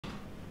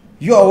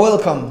You are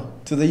welcome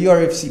to the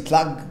URA FC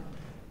Plug,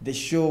 the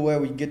show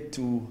where we get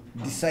to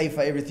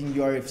decipher everything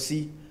URA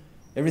FC,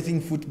 everything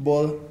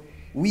football.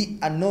 We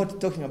are not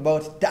talking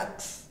about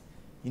tax.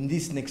 In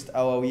this next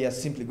hour, we are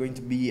simply going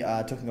to be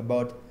talking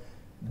about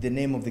the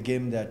name of the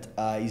game that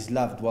is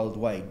loved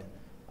worldwide.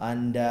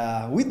 And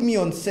with me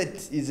on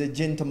set is a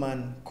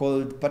gentleman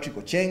called Patrick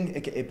Ocheing,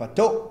 aka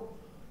Pato,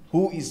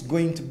 who is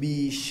going to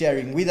be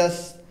sharing with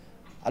us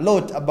a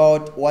lot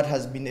about what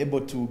has been able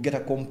to get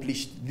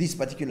accomplished this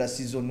particular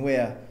season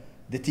where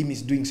the team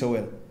is doing so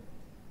well.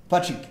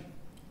 Patrick,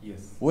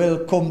 yes,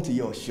 welcome to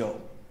your show.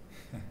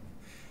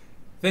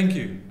 Thank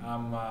you.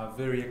 I'm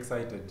very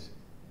excited.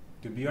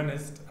 To be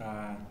honest,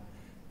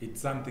 it's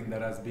something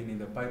that has been in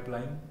the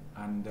pipeline,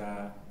 and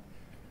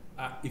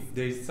if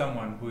there is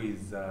someone who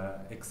is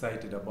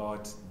excited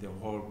about the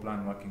whole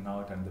plan working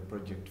out and the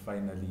project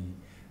finally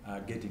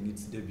getting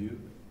its debut,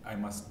 I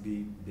must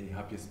be the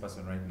happiest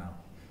person right now.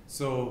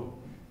 So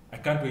I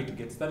can't wait to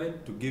get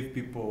started to give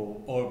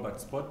people all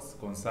but sports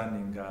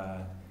concerning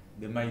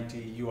the mighty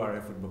URA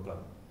Football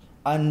Club.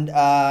 And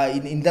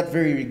in that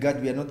very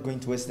regard, we are not going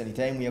to waste any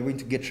time. We are going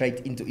to get right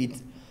into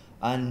it.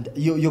 And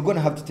you're going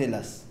to have to tell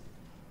us,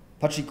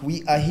 Patrick,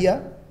 we are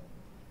here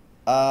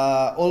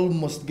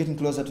almost getting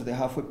closer to the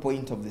halfway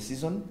point of the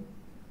season.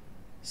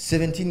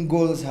 17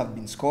 goals have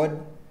been scored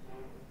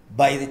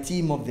by the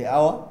team of the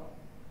hour.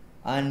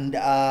 And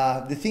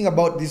the thing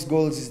about these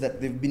goals is that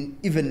they've been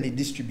evenly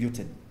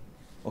distributed.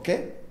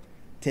 Okay?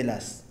 Tell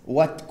us,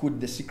 what could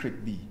the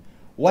secret be?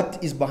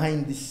 What is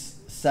behind this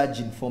surge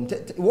in form?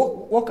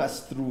 Walk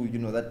us through,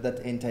 that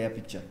entire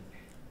picture.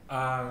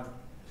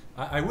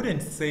 I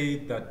wouldn't say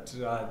that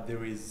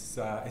there is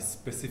a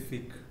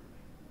specific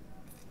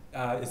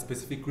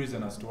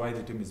reason as to why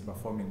the team is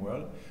performing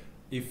well.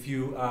 If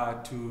you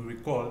are to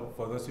recall,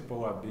 for those people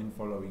who have been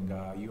following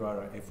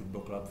URA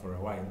Football Club for a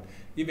while,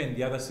 even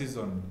the other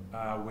season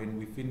when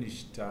we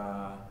finished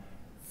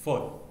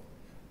fourth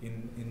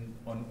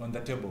on the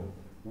table,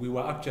 we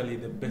were actually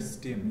the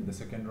best team in the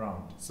second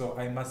round. So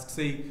I must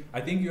say,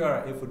 I think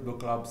URA Football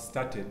Club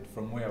started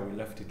from where we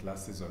left it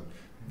last season.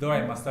 Though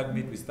I must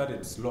admit we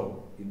started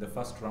slow in the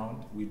first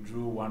round. We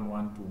drew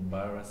 1-1 to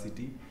URA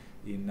City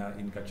in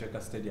Kacheka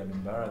Stadium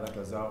in Mbara. That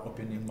was our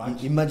opening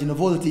match. Imagine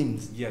of all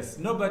teams. Yes.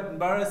 No, but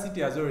URA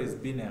City has always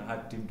been a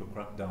hard team to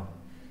crack down.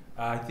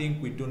 I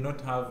think we do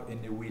not have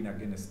any win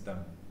against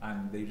them,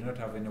 and they do not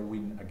have any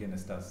win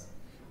against us.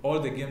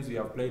 All the games we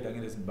have played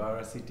against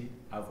URA City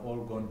have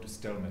all gone to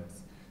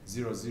stalemates.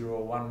 0-0,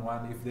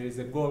 1-1. If there is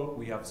a goal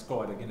we have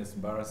scored against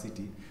URA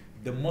City,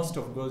 the most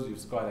of goals we've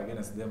scored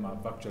against them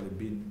have actually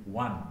been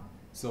 1.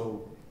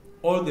 So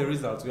all the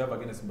results we have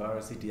against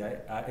URA City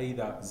are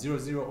either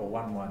 0-0 or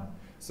 1-1.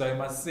 So I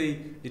must say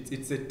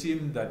it's a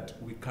team that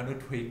we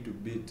cannot wait to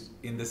beat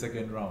in the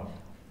second round.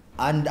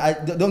 And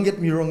don't get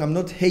me wrong, I'm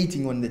not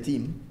hating on the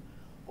team.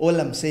 All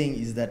I'm saying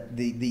is that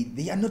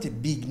they are not a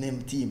big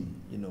name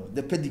team,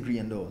 the pedigree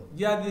and all.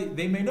 Yeah,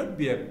 they may not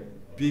be a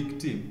big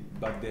team,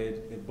 but they're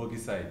a bogey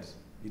side.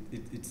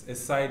 It's a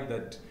side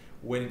that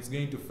when it's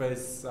going to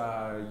face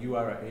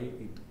URA,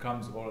 it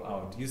comes all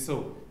out. You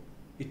saw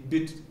it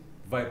beat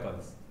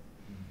Vipers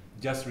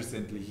just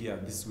recently here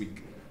this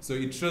week. So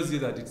it shows you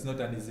that it's not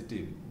an easy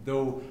team.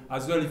 Though,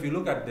 as well, if you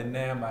look at the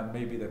name and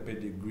maybe the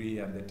pedigree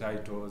and the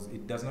titles,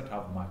 it does not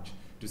have much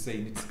to say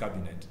in its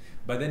cabinet.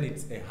 But then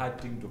it's a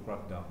hard team to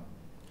crack down.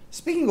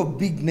 Speaking of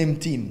big name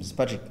teams,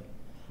 Patrick,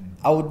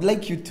 I would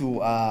like you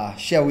to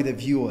share with the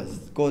viewers,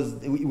 because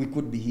we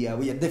could be here.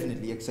 We are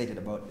definitely excited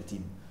about the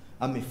team.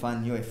 I'm a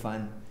fan, you're a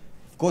fan.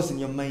 Of course, in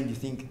your mind, you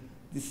think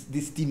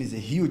this team is a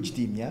huge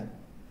team, yeah?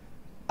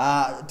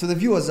 To the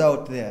viewers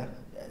out there,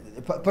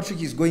 Patrick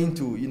is going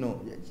to,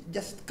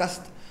 just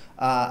cast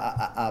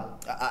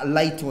a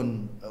light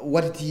on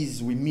what it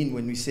is we mean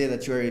when we say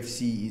that URA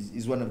FC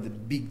is one of the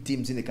big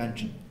teams in the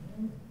country.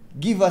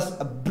 Give us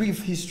a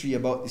brief history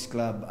about this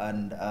club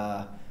and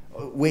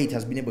where it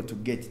has been able to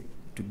get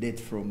to date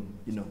from,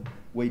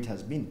 where it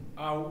has been.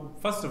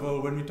 First of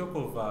all, when we talk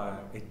of a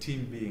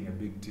team being a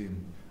big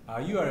team,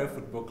 URA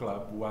Football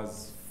Club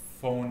was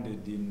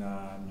founded in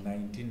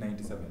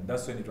 1997.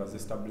 That's when it was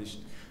established.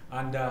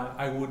 And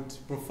I would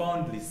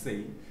profoundly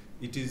say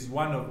it is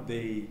one of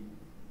the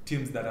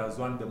teams that has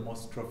won the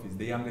most trophies,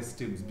 the youngest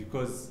teams,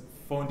 because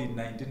founded in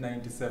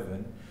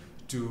 1997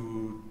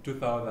 to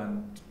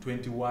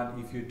 2021,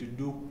 if you're to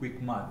do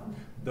quick math,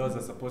 those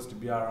are supposed to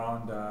be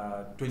around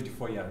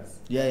 24 years.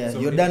 Yeah.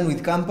 So you're done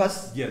with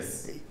campus?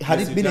 Yes. Had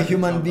yes, it been a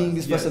human being,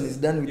 this yes. person is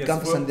done with yes.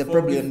 campus and they're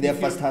probably on their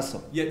first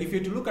hustle. Yeah, if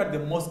you're to look at the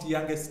most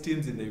youngest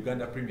teams in the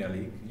Uganda Premier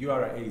League,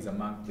 URA is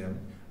among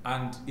them.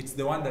 And it's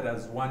the one that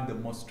has won the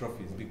most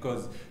trophies,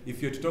 because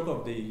if you're to talk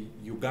of the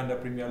Uganda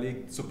Premier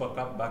League Super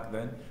Cup back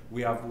then,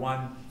 we have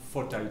won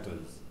 4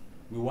 titles.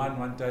 We won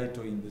 1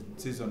 title in the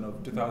season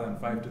of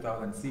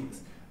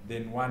 2005-2006,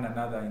 then won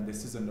another in the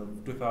season of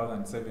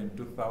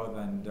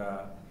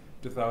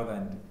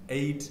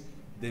 2007-2008,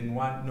 then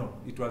won, no,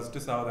 it was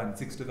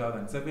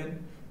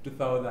 2006-2007,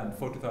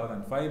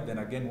 2004-2005, then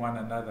again won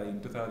another in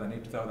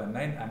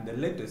 2008-2009, and the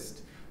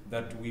latest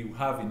that we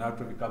have in our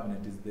trophy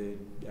cabinet is the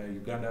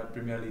Uganda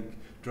Premier League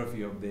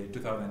trophy of the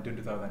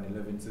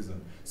 2010-2011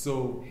 season.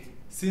 So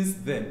since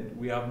then,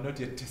 we have not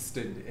yet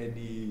tested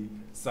any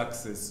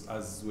success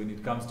as when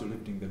it comes to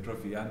lifting the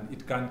trophy, and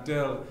it can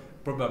tell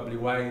probably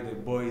why the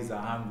boys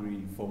are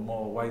hungry for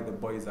more, why the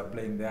boys are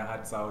playing their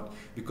hearts out,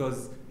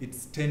 because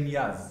it's 10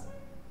 years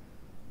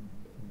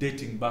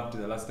dating back to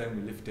the last time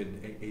we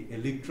lifted a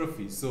league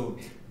trophy. So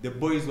the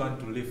boys want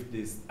to lift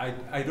this.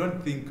 I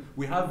don't think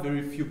we have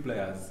very few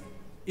players.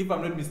 If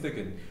I'm not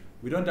mistaken,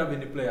 we don't have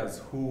any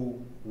players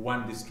who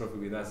won this trophy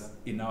with us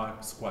in our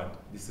squad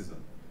this season.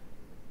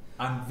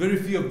 And very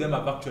few of them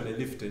have actually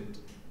lifted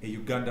a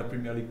Uganda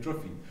Premier League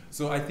trophy.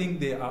 So I think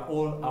they are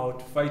all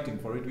out fighting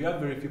for it. We have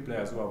very few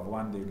players who have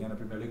won the Uganda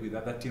Premier League with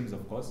other teams,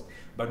 of course,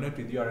 but not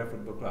with URA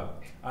Football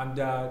Club. And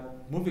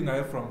moving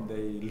away from the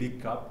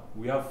League Cup,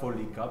 we have 4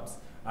 League Cups,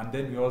 and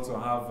then we also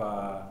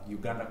have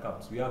Uganda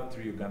Cups. We have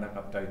 3 Uganda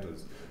Cup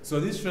titles.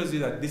 So this shows you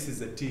that this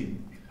is a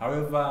team.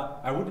 However,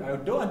 I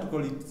don't want to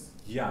call it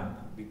young,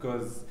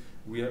 because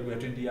we are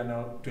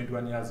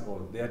 21 years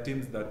old. There are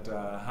teams that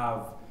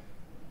were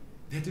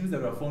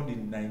found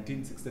in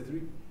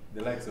 1963,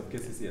 the likes of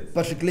KCCS.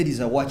 Patrick,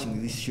 ladies are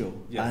watching this show,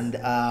 yes, and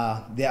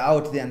they're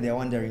out there and they're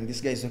wondering, this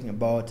guy is talking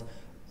about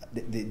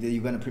the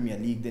Uganda Premier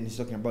League, then he's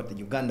talking about the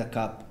Uganda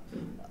Cup.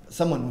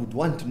 Someone would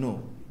want to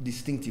know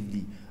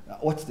distinctively,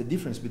 what's the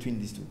difference between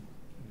these two?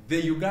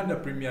 The Uganda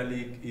Premier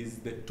League is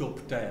the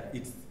top tier.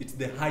 It's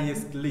the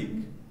highest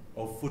league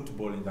of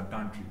football in the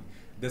country.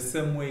 The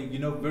same way,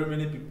 very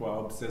many people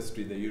are obsessed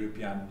with the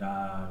European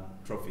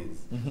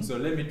trophies. Mm-hmm. So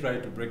let me try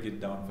to break it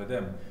down for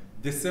them.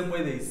 The same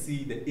way they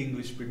see the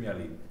English Premier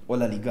League. Or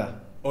La Liga.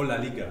 Or La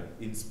Liga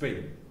in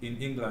Spain. In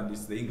England,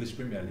 it's the English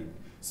Premier League.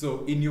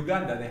 So in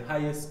Uganda, the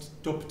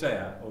highest top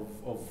tier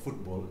of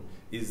football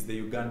is the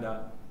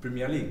Uganda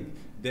Premier League.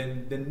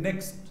 Then the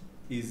next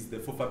is the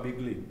FOFA Big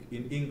League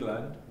in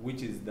England,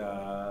 which is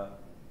the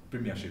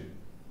Premiership.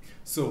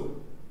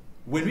 So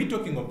when we're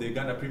talking of the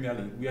Uganda Premier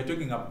League, we are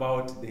talking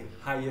about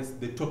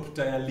the top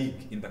tier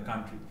league in the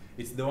country.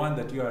 It's the one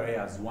that URA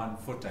has won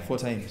 4 times. 4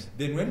 times.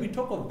 Then when we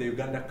talk of the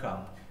Uganda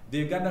Cup, the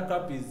Uganda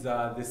Cup is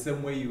the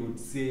same way you would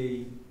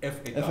say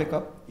FA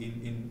Cup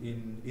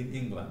in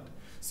England.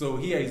 So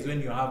here is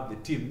when you have the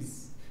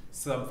teams,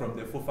 some from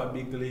the FOFA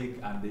Big League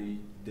and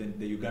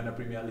the Uganda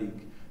Premier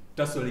League,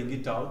 tussling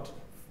it out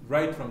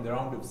right from the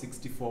round of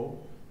 64.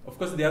 Of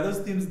course, there are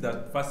those teams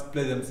that first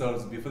play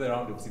themselves before the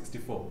round of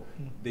 64.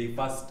 They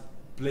first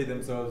play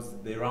themselves,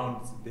 the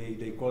rounds,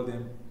 they call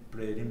them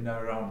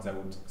preliminary rounds, I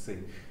would say.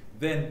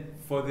 Then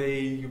for the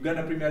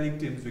Uganda Premier League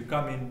teams, we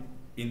come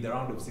in the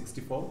round of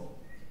 64.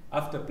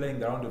 After playing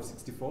the round of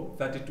 64,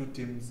 32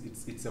 teams,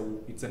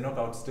 it's a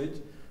knockout stage.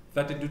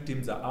 32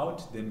 teams are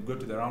out, then go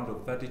to the round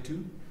of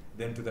 32,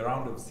 then to the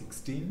round of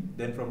 16.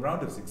 Then from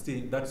round of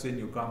 16, that's when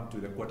you come to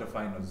the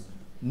quarterfinals.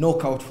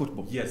 Knockout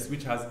football. Yes,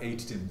 which has 8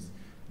 teams.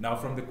 Now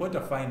from the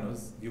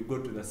quarterfinals, you go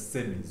to the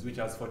semis, which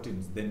has 4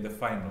 teams, then the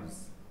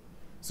finals.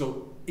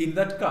 So in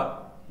that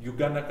cup,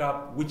 Uganda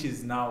Cup, which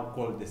is now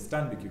called the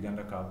Stanbic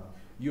Uganda Cup,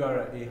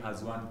 URA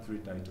has won 3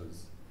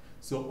 titles.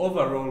 So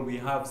overall, we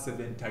have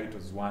 7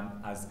 titles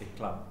won as a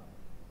club.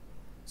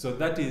 So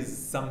that is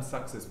some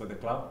success for the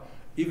club.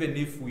 Even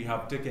if we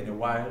have taken a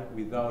while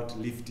without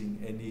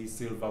lifting any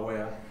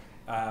silverware,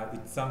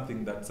 it's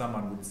something that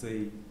someone would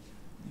say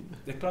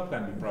the club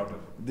can be proud of.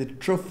 The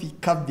trophy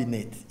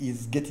cabinet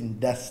is getting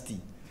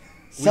dusty.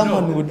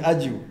 Someone would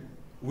argue.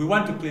 We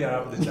want to clear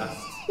up the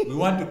dust. We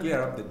want to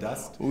clear up the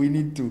dust. We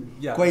need to.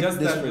 Yeah, quite just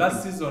that desperately.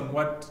 last season,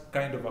 what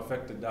kind of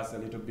affected us a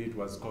little bit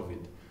was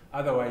COVID.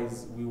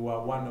 Otherwise, we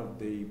were one of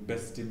the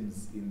best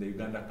teams in the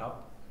Uganda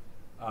Cup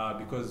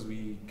because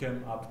we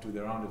came up to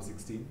the round of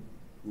 16.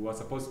 We were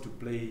supposed to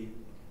play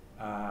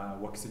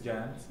Wakiso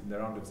Giants in the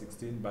round of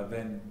 16, but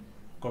then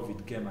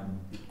COVID came and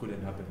it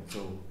couldn't happen.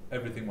 So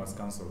everything was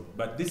cancelled.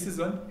 But this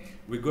season,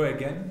 we go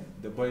again.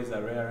 The boys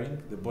are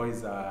rearing. The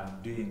boys are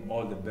doing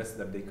all the best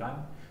that they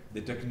can. The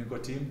technical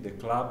team, the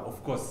club,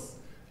 of course,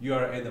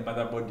 URA, the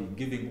mother body,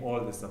 giving all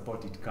the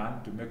support it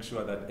can to make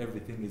sure that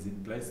everything is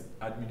in place.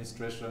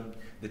 Administration,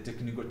 the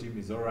technical team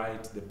is all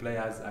right, the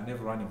players and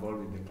everyone involved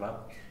with the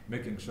club,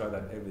 making sure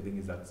that everything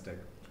is at stake.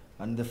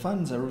 And the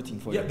fans are rooting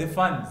for you. Yeah, the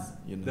fans.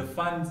 The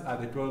fans are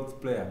the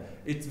 12th player.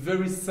 It's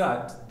very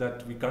sad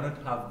that we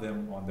cannot have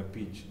them on the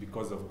pitch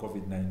because of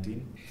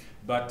COVID-19.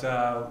 But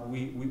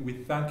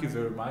we thank you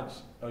very much.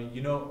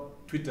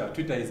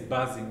 Twitter is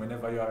buzzing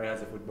whenever URA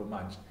has a football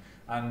match.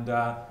 And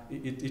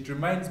it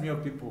reminds me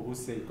of people who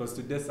say, because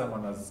today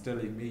someone was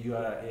telling me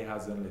URA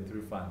has only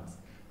 3 fans.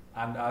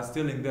 And I was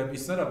telling them,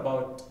 it's not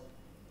about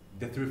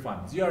the 3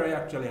 fans. URA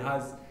actually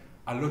has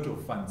a lot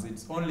of fans.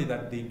 It's only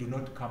that they do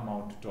not come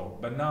out to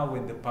talk. But now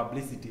when the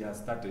publicity has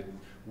started,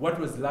 what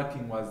was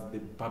lacking was the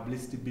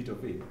publicity bit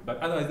of it. But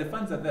otherwise, the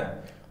fans are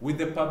there. With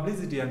the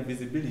publicity and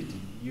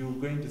visibility, you're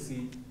going to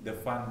see the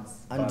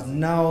fans. And buzzing.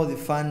 now the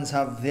fans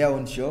have their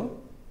own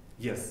show.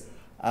 Yes.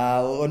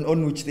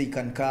 On which they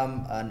can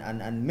come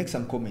and make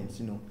some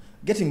comments,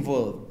 get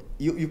involved.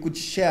 you could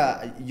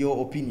share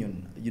your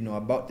opinion,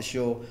 about the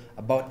show,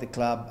 about the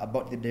club,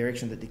 about the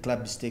direction that the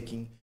club is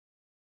taking.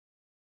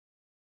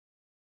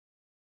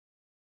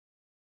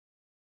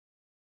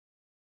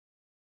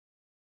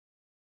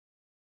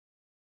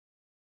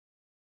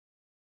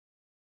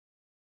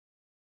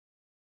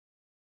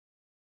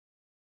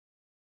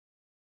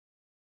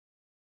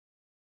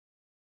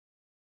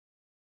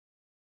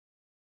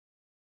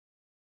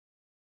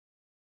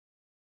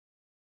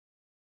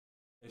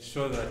 A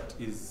show that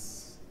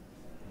is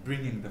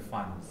bringing the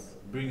fans,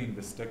 bringing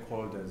the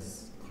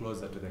stakeholders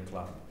closer to the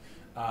club.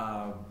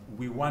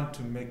 We want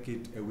to make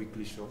it a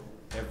weekly show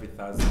every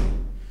Thursday.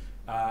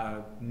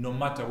 No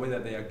matter whether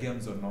there are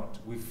games or not,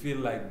 we feel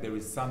like there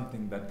is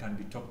something that can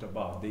be talked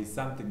about. There is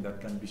something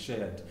that can be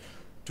shared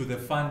to the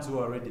fans who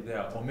are already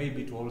there, or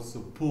maybe to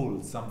also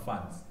pull some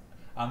fans.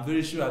 I'm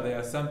very sure there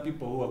are some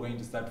people who are going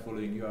to start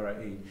following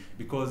URA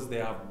because they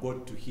have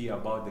got to hear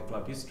about the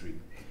club history.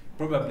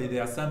 Probably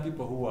there are some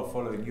people who are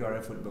following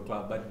URA Football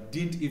Club but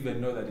didn't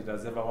even know that it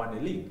has ever won a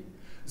league.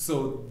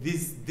 So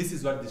this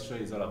is what this show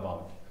is all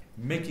about,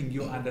 making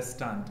you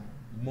understand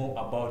more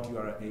about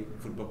URA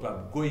Football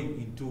Club,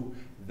 going into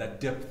the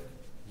depth.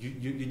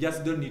 You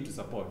just don't need to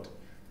support,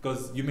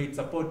 because you may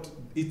support,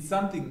 it's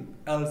something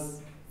else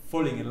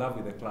falling in love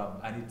with the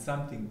club, and it's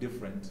something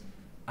different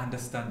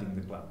understanding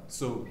the club.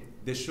 So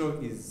the show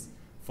is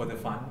for the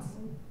fans,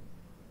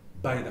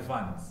 by the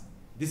fans.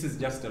 This is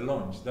just a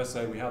launch, that's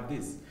why we have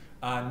this.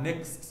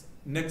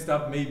 Next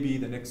up, maybe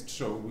the next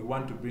show, we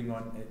want to bring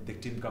on the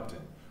team captain,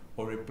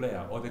 or a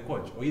player, or the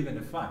coach, or even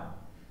a fan.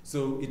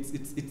 So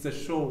it's a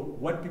show.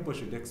 What people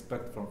should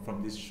expect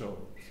from this show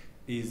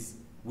is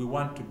we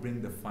want to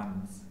bring the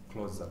fans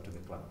closer to the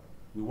club.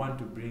 We want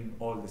to bring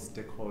all the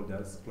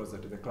stakeholders closer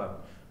to the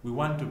club. We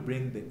want to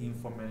bring the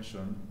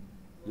information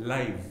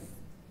live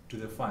to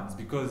the fans,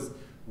 because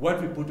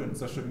what we put on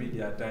social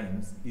media at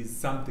times is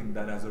something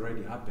that has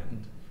already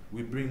happened.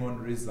 We bring on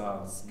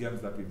results,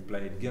 games that we've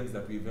played, games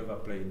that we've ever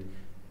played.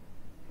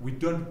 We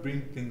don't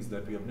bring things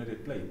that we have not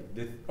yet played.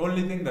 The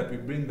only thing that we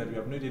bring that we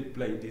have not yet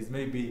played is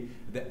maybe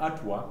the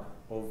artwork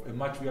of a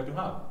match we are to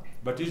have.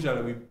 But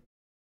usually we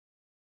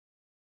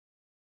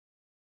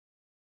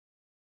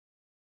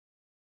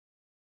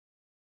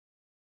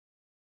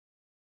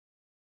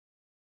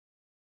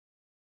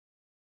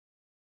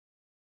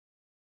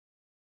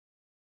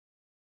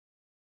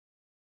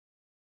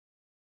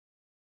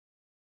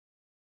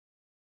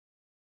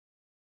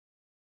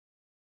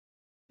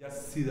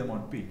just see them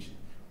on pitch.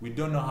 We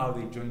don't know how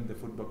they joined the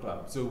football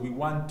club. So we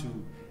want to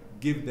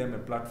give them a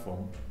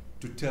platform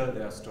to tell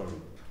their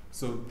story.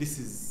 So this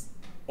is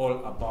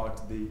all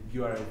about the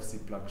URA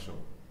FC Plug show.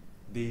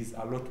 There is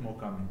a lot more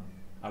coming,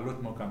 a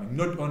lot more coming.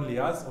 Not only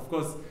us, of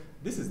course,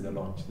 this is the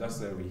launch,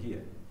 that's why we're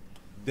here.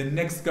 The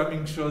next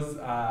coming shows,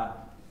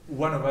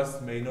 one of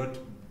us may not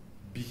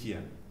be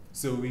here.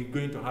 So we're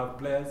going to have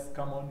players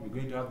come on, we're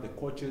going to have the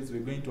coaches,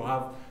 we're going to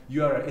have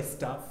URA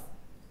staff,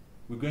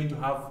 we're going to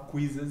have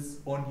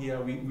quizzes on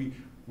here.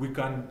 We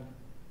can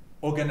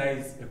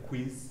organize a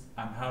quiz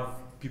and have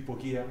people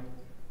here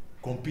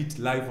compete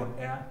live on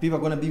air. People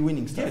are going to be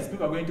winning stuff. Yes,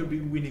 people are going to be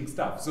winning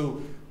stuff.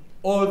 So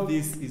all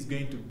this is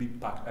going to be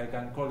packed. I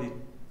can call it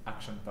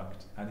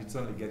action-packed, and it's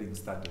only getting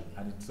started,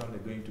 and it's only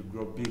going to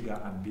grow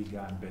bigger and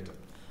bigger and better.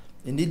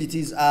 Indeed, it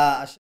is.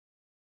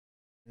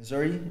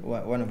 Sorry,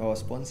 one of our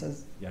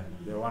sponsors. Yeah,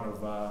 they're one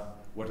of our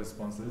water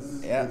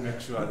sponsors. Yeah. We make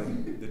sure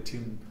the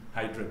team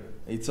hydrate.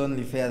 It's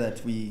only fair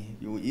that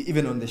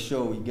even on the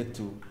show, we get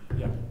to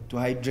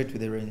hydrate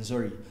with the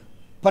Renzori.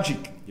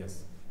 Patrick.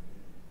 Yes.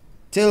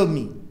 Tell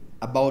me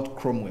about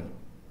Cromwell.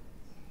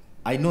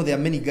 I know there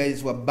are many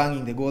guys who are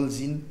banging the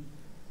goals in,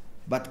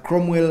 but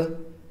Cromwell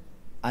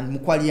and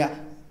Mukwalia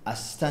are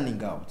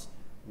standing out.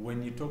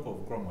 When you talk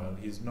of Cromwell,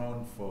 he's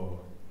known for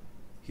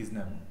his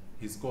name.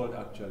 He's called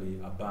actually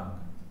Abang,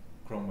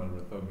 Cromwell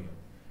Rothomio.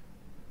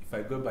 If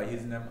I go by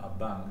his name,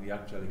 Abang, he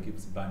actually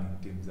keeps banging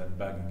teams and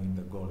banging in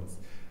the goals.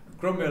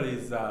 Cromwell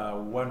is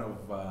one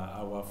of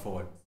our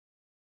forwards.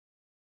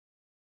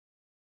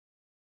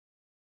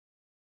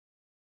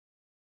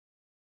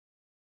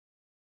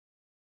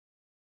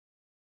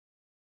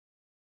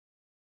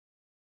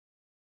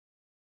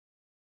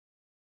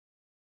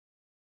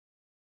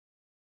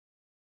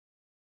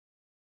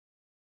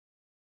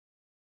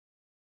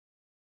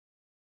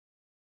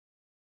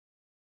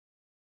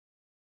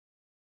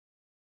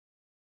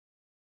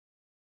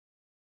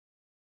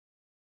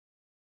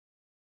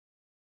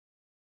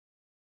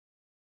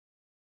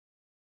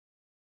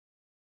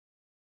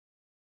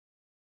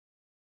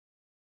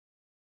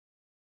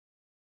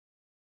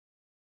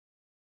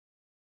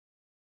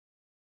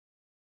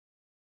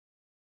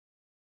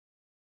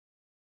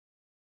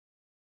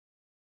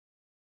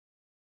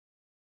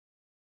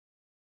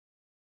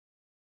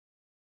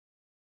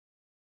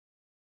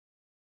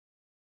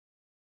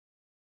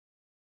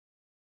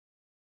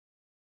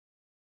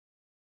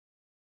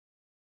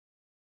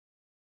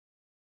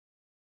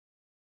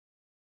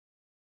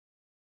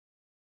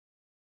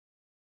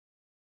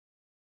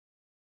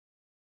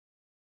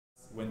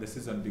 When the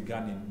season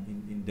began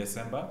in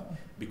December,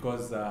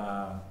 because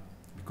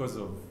because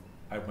of,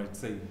 I might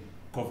say,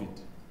 COVID.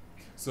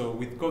 So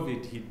with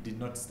COVID, he did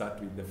not start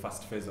with the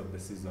first phase of the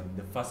season.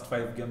 The first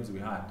 5 games we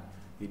had,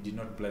 he did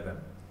not play them.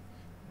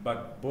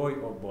 But boy,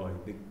 oh boy,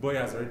 the boy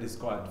has already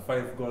scored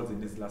 5 goals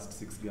in his last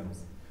 6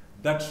 games.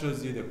 That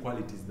shows you the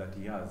qualities that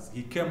he has.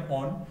 He came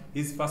on,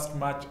 his first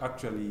match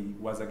actually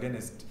was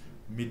against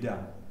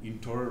Mida in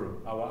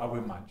Tororo, our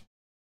away match.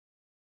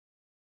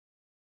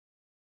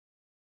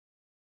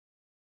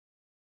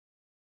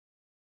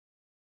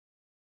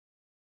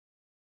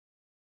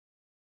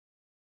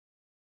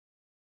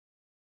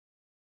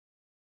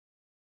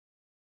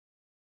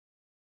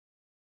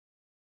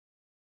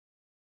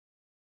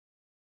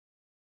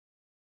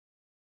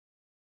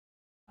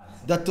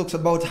 That talks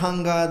about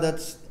hunger,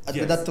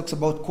 that talks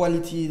about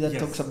quality, that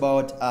Yes. talks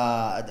about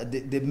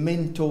the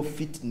mental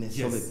fitness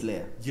of a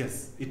player.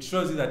 Yes, it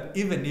shows you that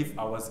even if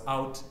I was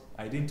out,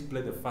 I didn't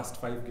play the first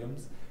 5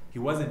 games, he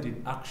wasn't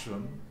in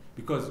action.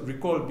 Because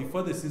recall,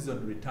 before the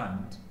season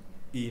returned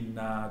in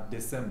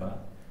December,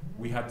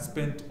 we had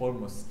spent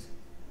almost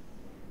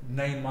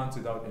 9 months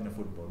without any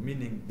football,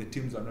 meaning the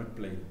teams were not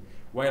playing.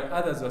 While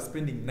others were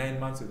spending 9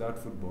 months without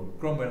football,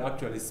 Cromwell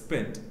actually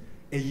spent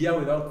a year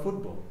without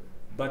football.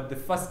 But the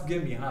first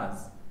game he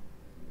has,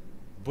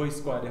 boy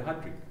scored a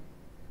hat-trick.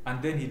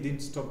 And then he didn't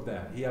stop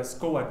there. He has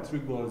scored 3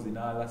 goals in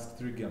our last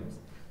 3 games.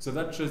 So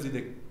that shows you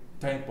the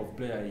type of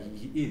player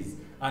he is.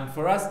 And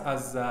for us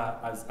as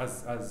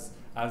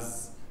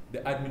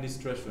the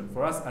administration,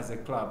 for us as a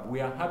club,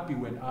 we are happy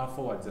when our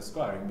forwards are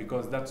scoring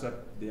because that's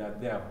what they are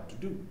there to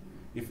do.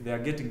 If they are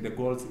getting the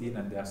goals in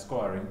and they are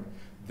scoring,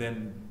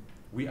 then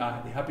we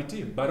are a happy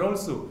team. But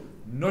also,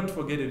 not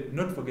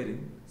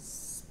forgetting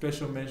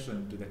special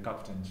mention to the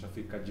captain,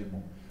 Shafik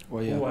Kagimu,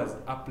 who has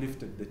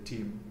uplifted the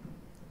team.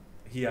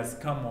 He has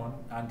come on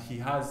and he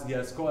has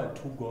scored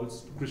 2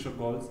 goals, crucial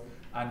goals,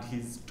 and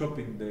he's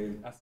topping the.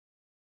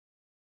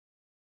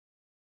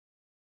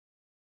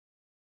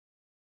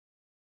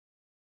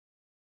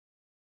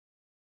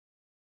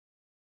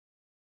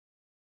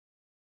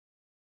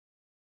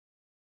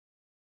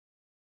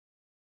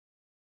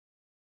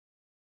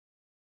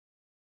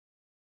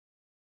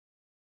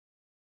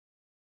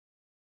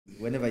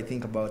 Whenever I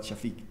think about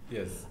Shafik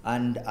Yes.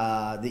 and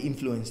the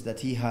influence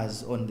that he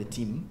has on the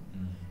team,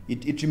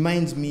 it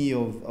reminds me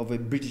of a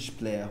British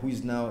player who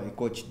is now a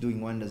coach doing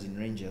wonders in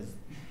Rangers.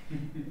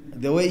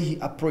 The way he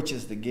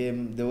approaches the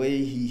game, the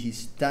way he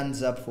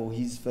stands up for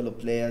his fellow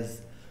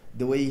players,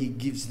 the way he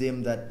gives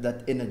them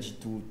that energy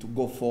to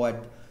go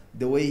forward,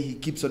 the way he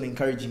keeps on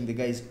encouraging the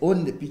guys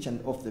on the pitch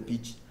and off the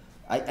pitch.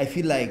 I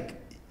feel like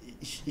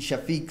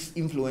Shafik's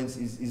influence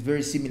is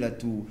very similar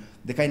to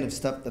the kind of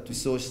stuff that we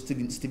saw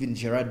Steven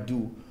Gerrard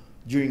do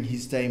during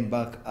his time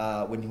back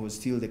when he was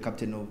still the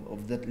captain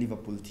of that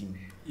Liverpool team.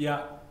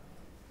 Yeah,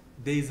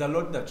 there is a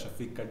lot that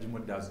Shafik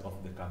Kagimu does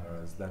off the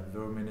cameras that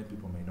very many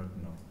people may not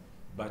know.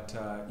 But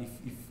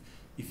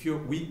if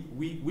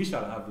we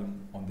shall have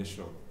him on the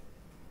show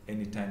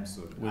anytime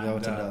soon.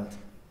 Without a doubt.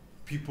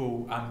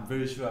 People, I'm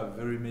very sure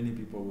very many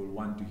people will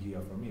want to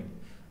hear from him.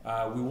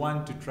 We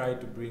want to try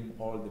to bring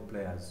all the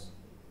players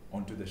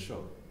onto the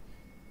show.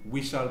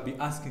 We shall be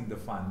asking the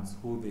fans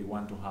who they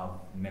want to have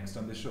next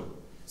on the show.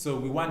 So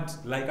we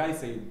want, like I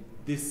say,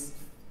 this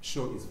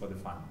show is for the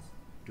fans,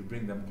 to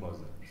bring them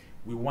closer.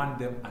 We want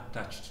them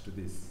attached to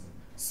this.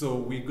 So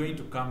we're going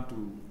to come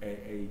to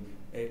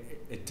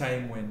a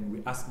time when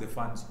we ask the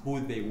fans who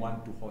they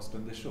want to host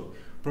on the show.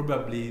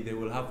 Probably they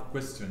will have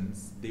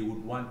questions they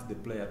would want the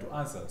player to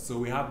answer. So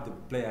we have the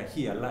player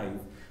here live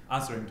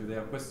answering to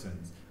their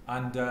questions.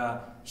 And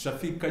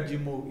Shafik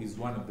Kagimu is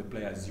one of the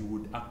players you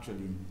would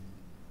actually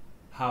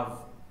have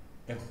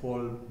a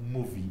whole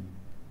movie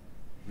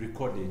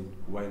recorded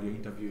while you're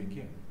interviewing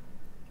him.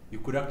 You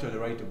could actually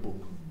write a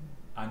book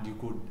and you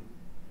could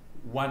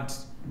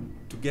want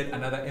to get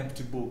another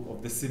empty book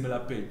of the similar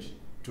page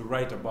to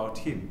write about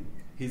him.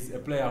 He's a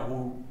player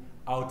who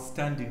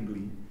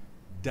outstandingly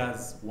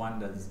does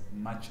wonders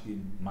match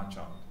in, match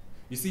out.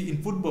 You see,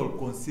 in football,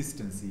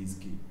 consistency is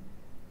key.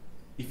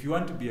 If you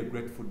want to be a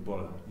great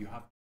footballer, you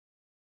have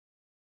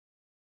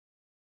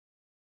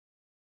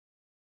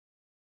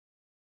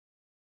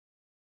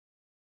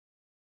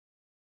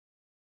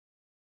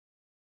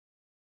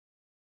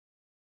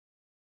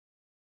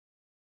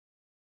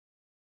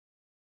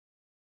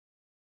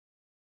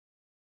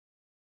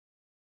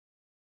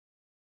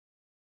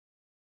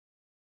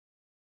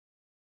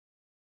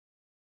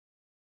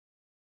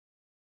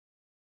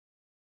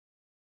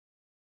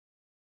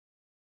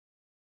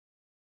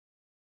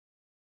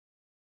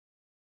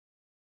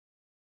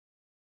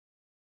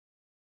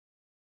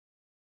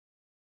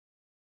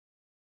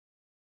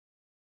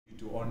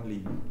to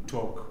only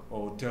talk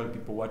or tell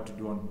people what to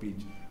do on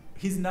pitch.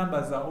 His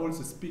numbers are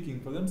also speaking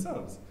for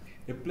themselves.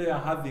 A player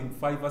having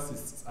 5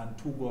 assists and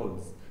 2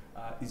 goals,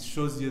 it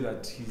shows you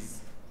that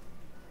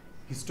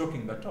he's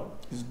talking the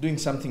talk. He's doing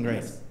something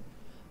right. Yes.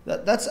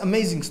 That's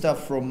amazing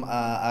stuff from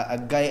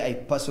a guy I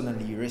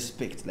personally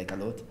respect like a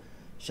lot.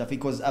 Shafik,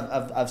 because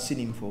I've seen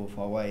him for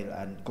a while,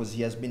 and because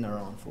he has been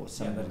around for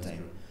some time,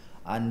 true.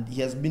 and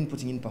he has been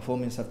putting in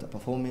performance after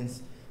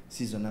performance.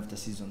 season after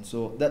season.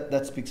 So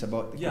that speaks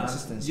about the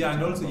consistency. Yeah,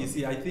 and also you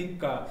see, I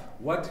think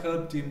what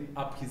helped him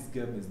up his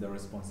game is the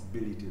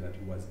responsibility that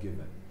he was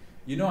given.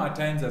 You know, at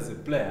times as a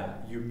player,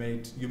 you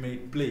may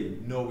play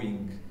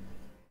knowing.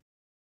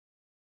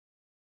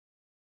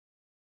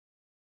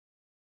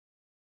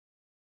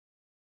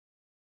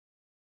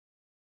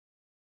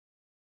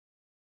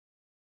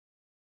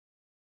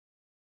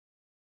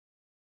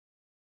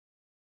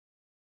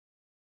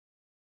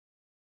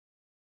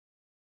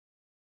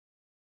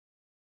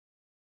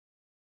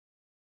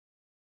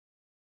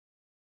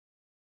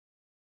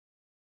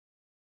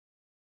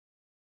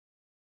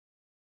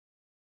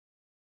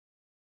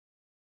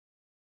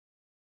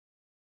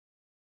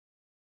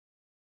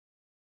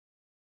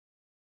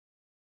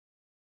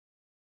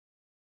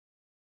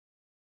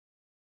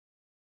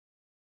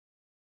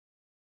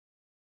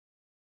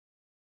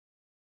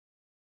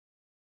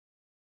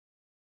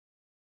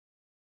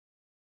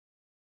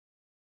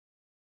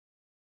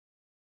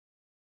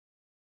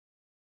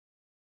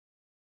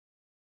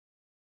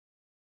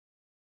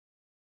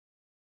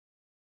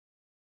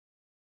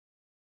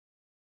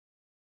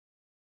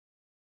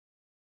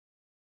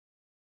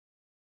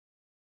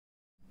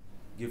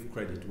 Give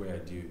credit where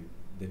due.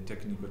 The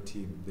technical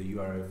team, the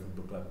URA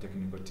Football Club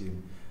technical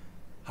team,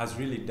 has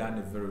really done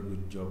a very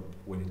good job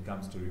when it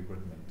comes to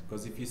recruitment.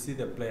 Because if you see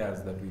the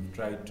players that we've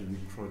tried to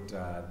recruit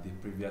the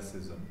previous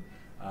season,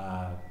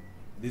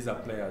 these are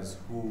players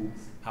who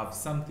have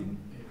something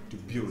to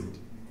build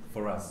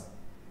for us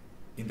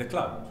in the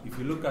club. If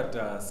you look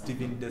at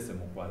Stephen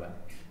Desemokwala,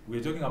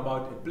 we're talking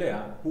about a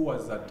player who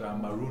was at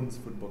Maroons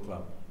Football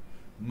Club.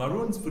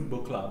 Maroons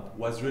Football Club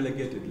was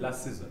relegated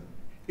last season.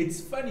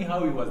 It's funny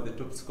how he was the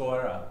top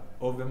scorer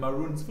of the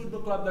Maroons Football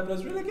Club that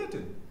was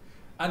relegated.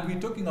 And we're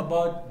talking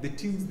about the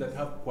teams that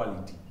have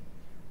quality.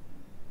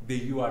 The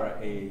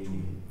URA,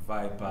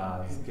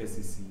 Vipers,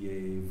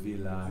 KCCA,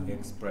 Villa,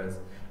 Express.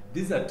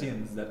 These are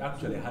teams that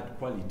actually had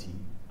quality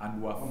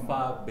and were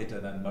far better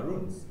than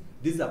Maroons.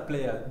 These are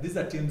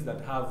teams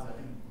that have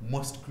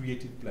most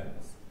creative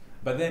players.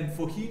 But then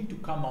for him to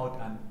come out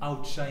and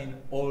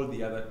outshine all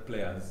the other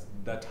players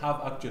that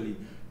have actually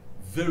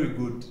very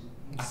good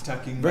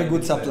attacking, very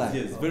good supply.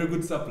 Yes, very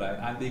good supply,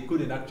 and they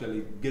couldn't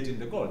actually get in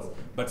the goals.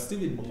 But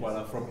Stephen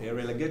Mokwala from a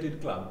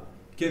relegated club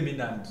came in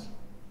and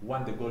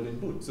won the Golden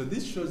Boot. So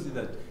this shows you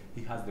that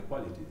he has the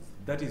qualities.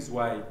 That is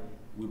why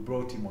we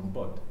brought him on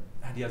board,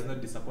 and he has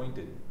not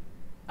disappointed.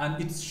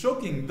 And it's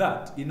shocking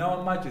that in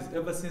our matches,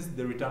 ever since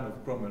the return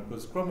of Cromwell,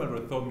 because Cromwell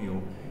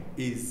Rothomio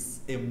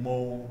is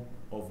more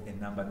of a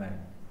number 9.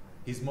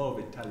 He's more of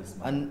a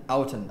talisman. An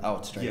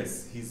out-and-out striker.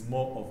 Yes, he's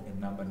more of a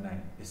number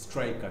 9, a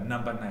striker,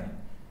 number 9.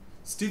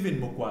 Stephen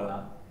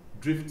Mokwala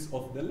drifts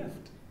off the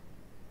left.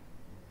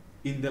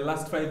 In the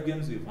last 5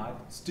 games we've had,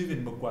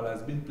 Stephen Mokwala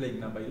has been playing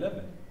number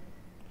 11.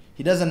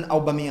 He does an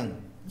Aubameyang.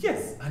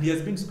 Yes, and he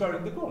has been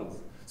scoring the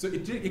goals. So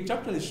it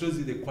actually shows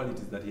you the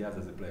qualities that he has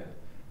as a player.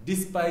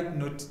 Despite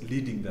not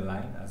leading the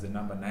line as a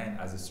number 9,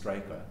 as a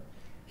striker,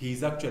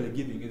 he's actually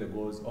giving you the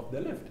goals off the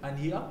left. And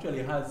he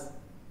actually has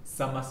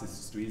some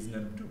assists to his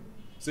name too.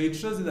 So it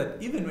shows you that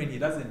even when he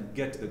doesn't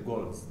get the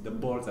goals, the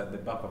balls at the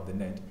back of the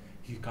net,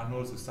 he can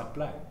also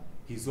supply.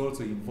 He's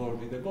also involved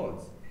with the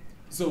goals.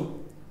 So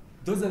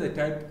those are the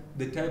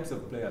types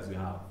of players we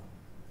have.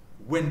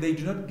 When they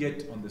do not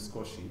get on the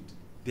score sheet,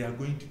 they are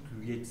going to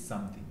create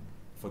something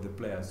for the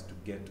players to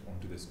get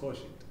onto the score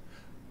sheet.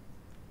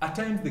 At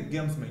times the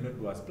games may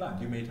not go as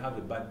planned. You may have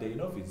a bad day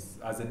in office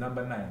as a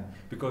number 9,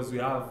 because we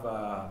have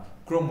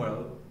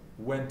Cromwell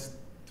went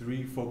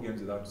 3-4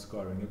 games without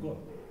scoring a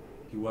goal.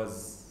 He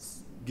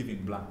was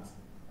giving blanks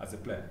as a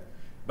player.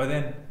 But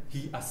then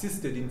he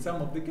assisted in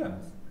some of the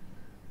games.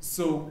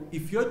 So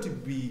if you're to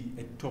be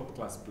a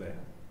top-class player,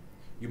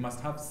 you must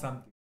have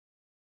something.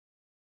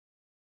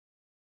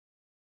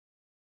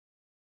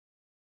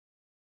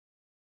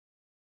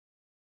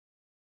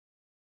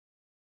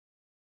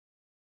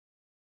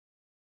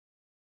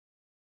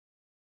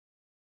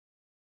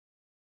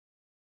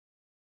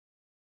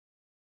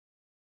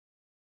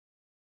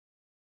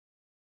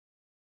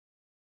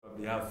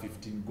 They have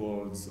 15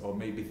 goals or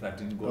maybe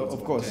 13 goals.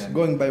 Of course, 10.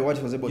 Going by what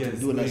he was able to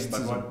do last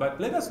season. But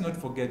let us not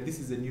forget, this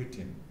is a new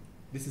team.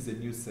 This is a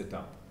new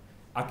setup.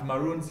 At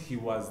Maroons, he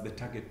was the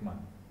target man.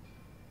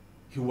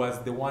 He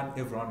was the one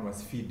everyone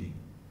was feeding.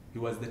 He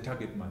was the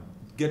target man.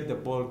 Get the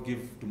ball,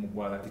 give to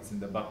Mugwala, it's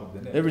in the back of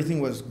the net. Everything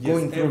was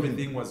going through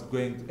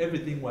him.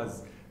 Everything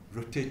was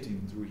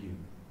rotating through him.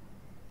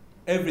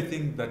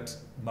 Everything that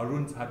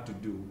Maroons had to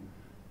do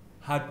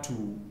had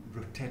to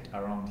rotate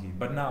around him.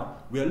 But now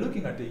we are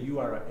looking at a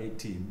URA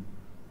team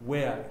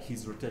where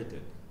he's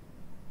rotated.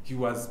 He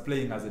was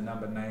playing as a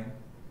number 9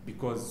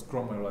 because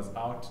Cromwell was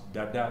out.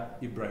 Dada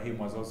Ibrahim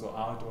was also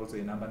out, also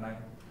a number 9.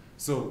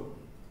 So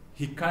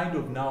he kind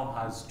of now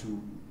has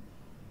to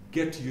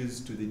get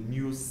used to the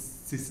new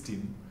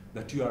system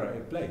that URA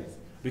plays.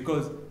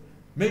 Because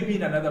maybe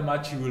in another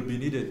match he will be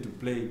needed to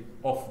play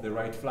off the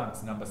right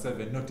flanks, number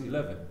 7, not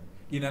 11.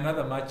 In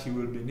another match he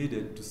will be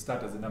needed to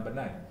start as a number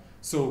 9.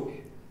 So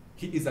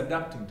he is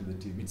adapting to the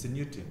team. It's a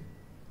new team.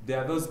 There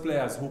are those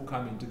players who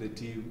come into the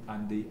team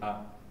and they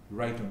are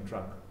right on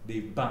track. They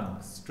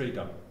bang straight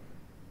up.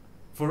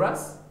 For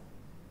us,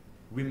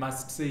 we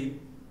must say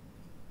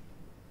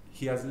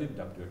he has lived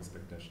up to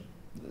expectation.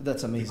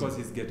 That's amazing. Because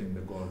he's getting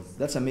the goals.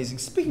 That's amazing.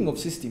 Speaking of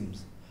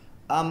systems,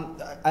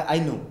 I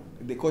know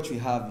the coach we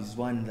have is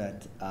one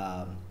that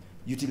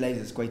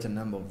utilizes quite a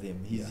number of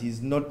them.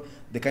 He's not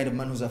the kind of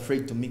man who's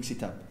afraid to mix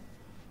it up.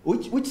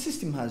 Which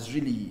system has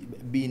really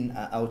been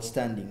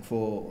outstanding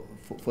for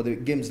the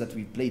games that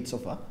we've played so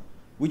far?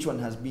 Which one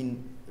has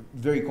been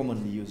very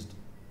commonly used?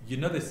 You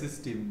know the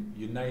system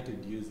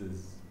United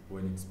uses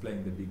when it's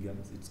playing the big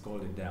games? It's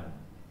called a diamond.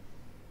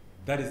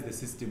 That is the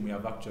system we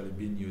have actually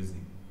been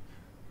using.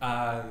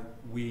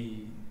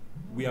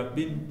 We have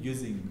been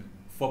using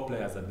 4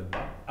 players at the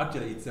back.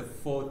 Actually, it's a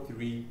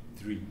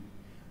 4-3-3.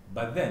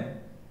 But then,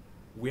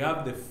 we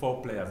have the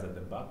 4 players at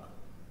the back.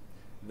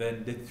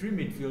 Then the 3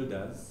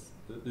 midfielders,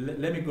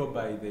 let me go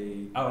by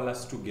our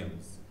last 2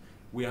 games.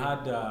 We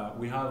have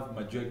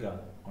Majwega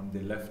on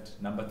the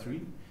left, number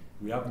 3.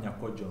 We have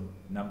Nyakojo,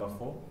 number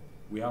 4.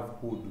 We have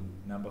Hudu,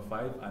 number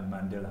 5, and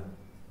Mandela,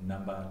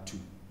 number 2.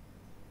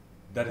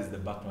 That is the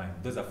back line.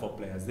 Those are 4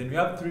 players. Then we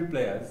have 3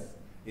 players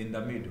in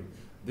the middle.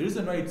 The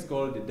reason why it's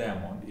called a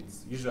diamond,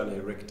 it's usually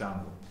a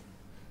rectangle.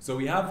 So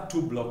we have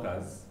 2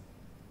 blockers.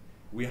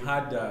 We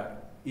had,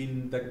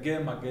 in the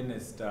game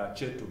against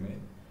Chetume,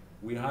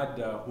 we had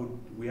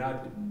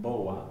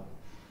Mbowa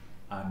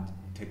and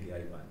Ntege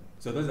Ivan.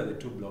 So those are the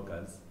 2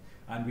 blockers.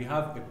 And we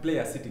have a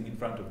player sitting in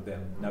front of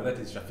them. Now that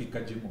is Shafik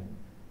Kagimu,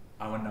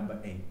 our number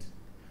 8.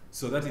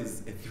 So that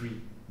is a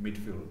 3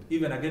 midfield.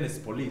 Even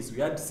against Police, we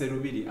had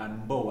Serubiri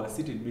and Mbowa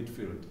sit in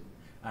midfield.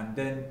 And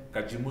then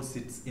Kagimu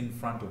sits in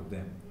front of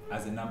them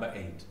as a number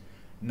 8.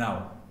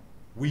 Now,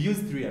 we use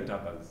 3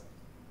 attackers.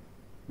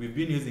 We've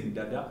been using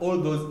Dada. All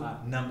those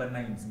are number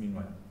 9s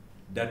meanwhile.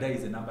 Dada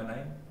is a number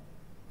 9,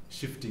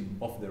 shifting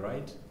off the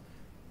right.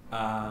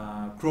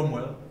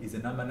 Cromwell is a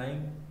number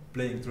 9,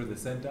 playing through the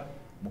center.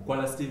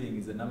 Mukwala Steven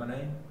is a number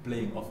 9,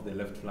 playing off the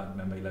left flank,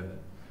 number 11.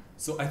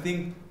 So I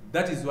think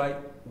that is why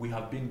we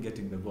have been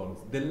getting the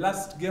goals. The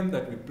last game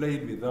that we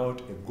played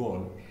without a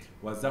goal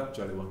was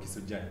actually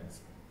Wakiso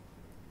Giants.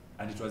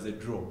 And it was a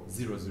draw,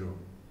 0-0.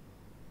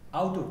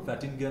 Out of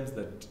 13 games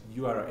that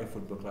URA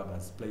Football Club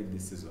has played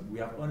this season, we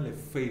have only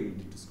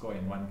failed to score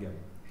in 1 game.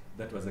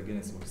 That was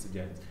against Wakiso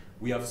Giants.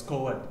 We have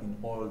scored in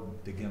all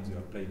the games we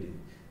have played in.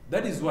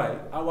 That is why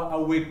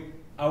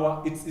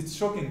it's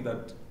shocking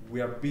that we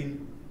have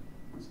been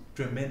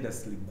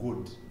tremendously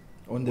good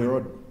on the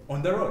road.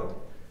 On the road.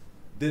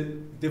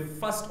 The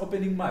first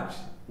opening match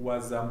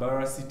was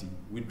Mbara City.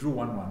 We drew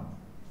 1-1.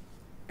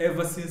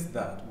 Ever since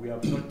that, we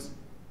have not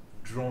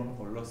drawn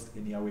or lost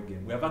any away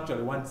game. We have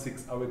actually won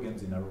 6 away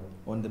games in a row.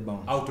 On the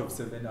bounce. Out of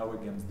 7 away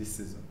games this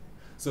season.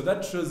 So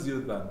that shows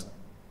you that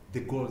the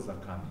goals are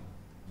coming.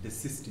 The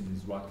system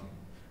is working.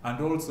 And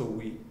also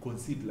we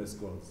concede less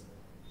goals.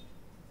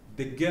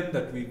 The game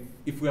that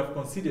if we have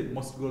conceded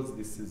most goals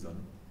this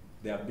season,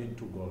 there have been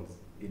 2 goals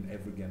in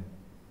every game.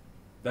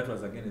 That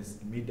was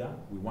against Mida,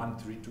 we won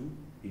 3-2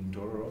 in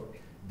Tororo.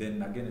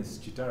 Then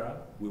against Chitara,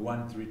 we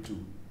won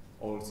 3-2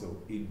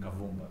 also in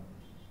Kavumba.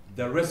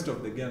 The rest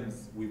of the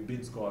games, we've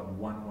been scored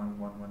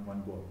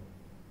 1 goal.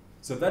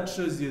 So that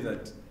shows you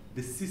that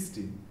the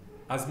system,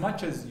 as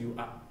much as you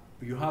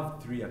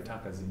have 3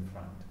 attackers in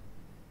front,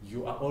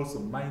 you are also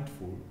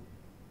mindful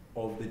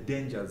of the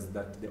dangers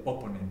that the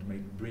opponent may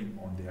bring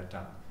on the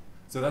attack.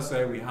 So that's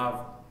why we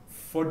have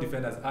 4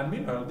 defenders. And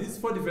meanwhile, these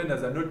 4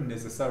 defenders are not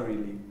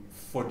necessarily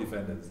 4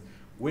 defenders.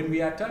 When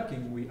we are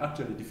attacking, we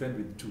actually defend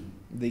with 2.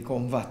 They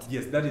convert.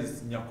 Yes, that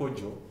is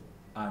Nyakojo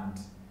and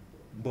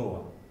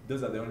Mbowa.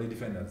 Those are the only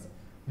defenders.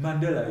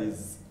 Mandela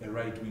is a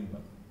right wing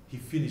back. He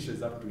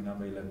finishes up to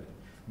number 11.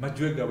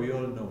 Majwega, we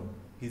all know,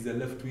 he's a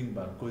left wing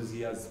back because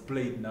he has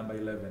played number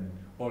 11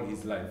 all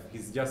his life.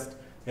 He's just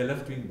a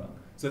left wing back.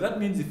 So that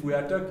means if we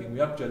are attacking,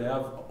 we actually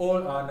have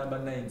all our number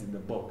 9s in the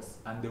box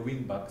and the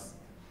wing backs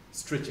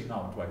stretching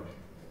out wide.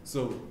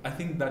 So I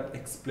think that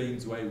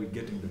explains why we're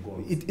getting the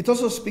goals. It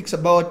also speaks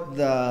about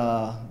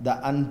the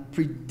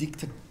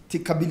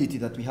unpredictability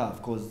that we have,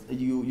 because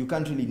you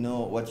can't really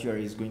know what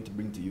URA is going to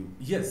bring to you.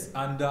 Yes,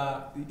 and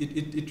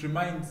it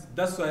reminds,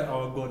 that's why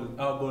our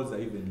goals are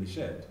evenly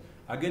shared.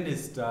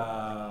 Against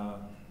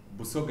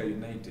Busoga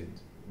United,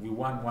 we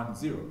won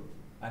 1-0,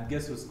 and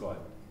guess who scored?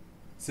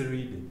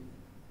 Seride,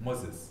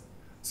 Moses.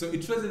 So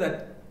it shows you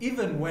that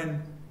even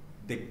when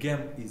the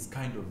game is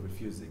kind of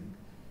refusing,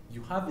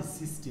 you have a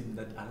system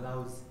that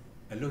allows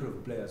a lot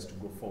of players to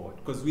go forward.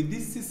 Because with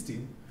this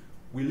system,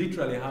 we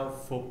literally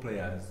have 4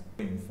 players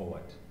going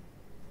forward.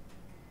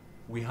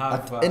 We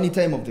have at any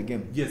time of the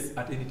game. Yes,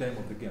 at any time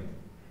of the game.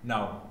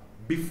 Now,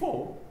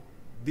 before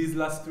these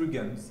last 3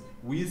 games,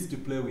 we used to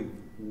play with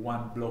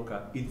 1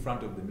 blocker in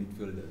front of the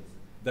midfielders.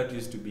 That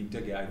used to be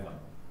Ntege Ivan.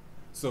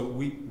 So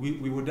we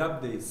would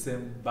have the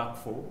same back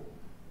 4.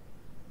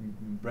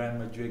 Brian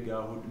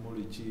Majwega, Hudu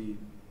Mulichi,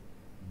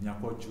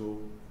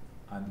 Nyakocho,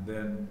 and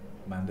then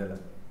Mandela.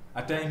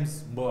 At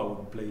times, Mbowa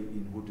would play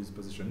in Hudu's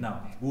position.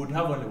 Now, we would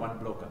have only 1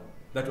 blocker.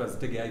 That was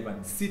Tege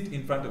Ivan, sit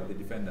in front of the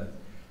defenders.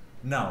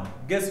 Now,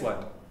 guess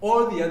what?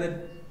 All the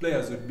other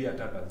players would be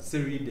attackers.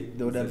 Seride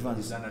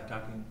is an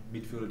attacking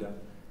midfielder.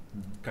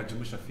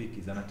 Kajimu Shafik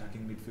is an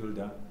attacking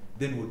midfielder.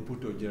 Then we'd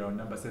put Ojera on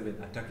number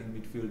 7, attacking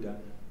midfielder.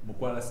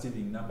 Mukwala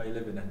Steven, number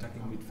 11,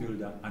 attacking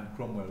midfielder. And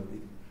Cromwell,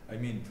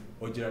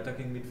 Ojera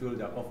attacking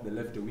midfielder off the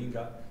left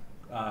winger.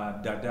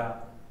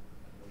 Dada,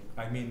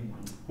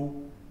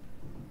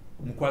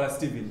 Mukwala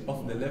Steven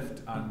off the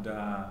left and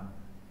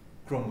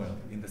Cromwell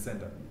in the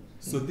center.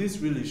 So this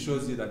really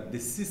shows you that the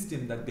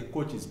system that the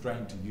coach is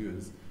trying to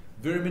use.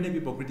 Very many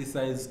people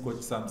criticize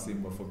Coach Sam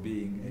Simba for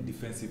being a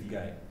defensive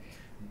guy.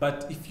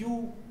 But if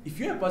you're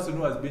a person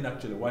who has been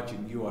actually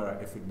watching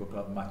URA Football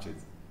Club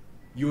matches,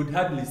 you would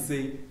hardly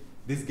say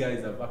these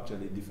guys have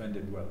actually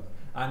defended well.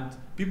 And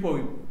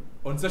people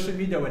on social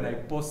media, when I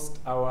post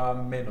our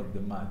men of the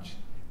match,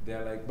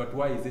 they're like, but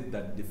why is it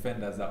that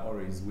defenders are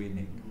always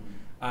winning?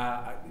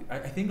 I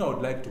think I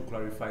would like to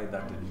clarify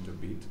that a little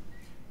bit.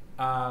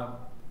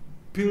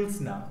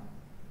 Pilsner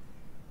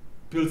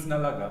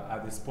Lager are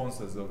the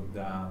sponsors of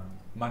the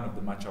Man of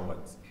the Match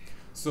Awards.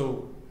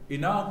 So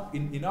in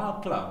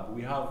our club,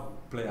 we have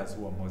players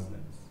who are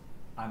Muslims,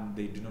 and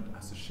they do not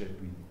associate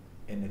with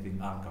anything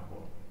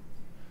alcohol.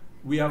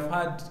 We have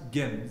had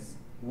games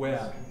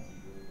where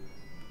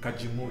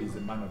Kagimu is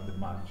the man of the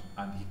match,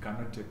 and he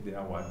cannot take the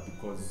award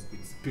because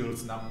it's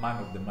Pilsner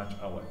Man of the Match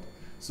Award.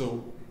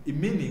 So,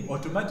 meaning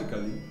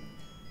automatically,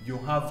 you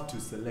have to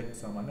select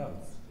someone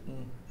else.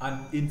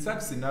 And in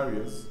such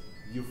scenarios,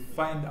 you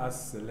find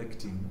us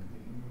selecting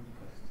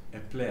a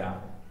player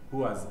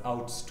who has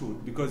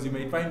outstood, because you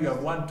may find you have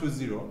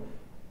 1-2-0,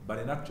 but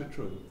in actual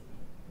truth,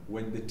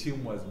 when the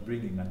team was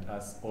bringing at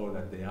us all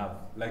that they have,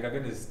 like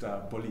against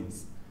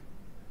Police,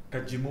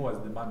 Kagimu was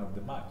the man of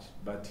the match,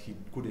 but he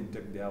couldn't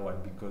take the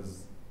award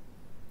because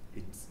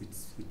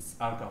it's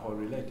alcohol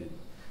related.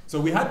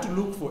 So we had to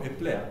look for a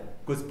player,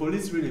 because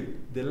Police really,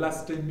 the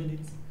last 10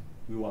 minutes,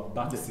 we were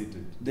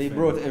back-seated. They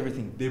brought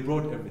everything. They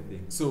brought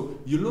everything. So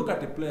you look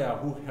at a player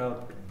who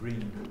helped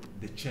bring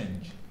the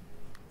change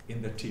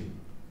in the team.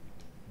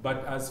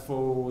 But as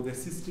for the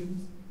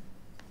systems,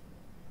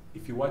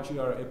 if you watch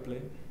URA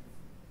play,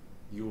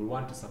 you will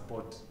want to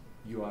support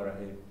URA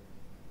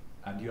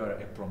and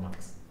URA Pro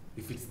Max,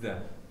 if it's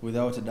there.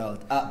 Without a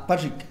doubt.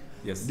 Patrick,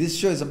 yes. This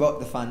show is about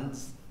the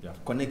fans, yeah,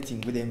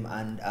 connecting with them,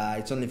 and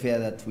it's only fair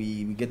that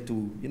we get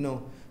to,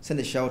 send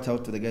a shout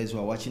out to the guys who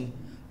are watching.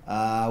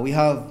 We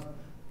have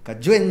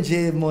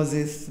Kajwenje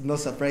Moses, no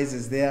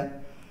surprises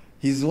there.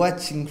 He's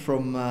watching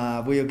from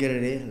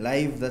Boyogerere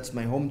live, that's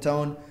my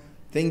hometown.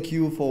 Thank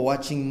you for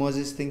watching,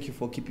 Moses. Thank you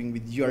for keeping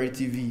with URA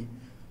TV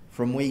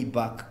from way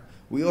back.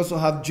 We also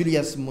have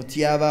Julius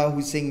Motiaba,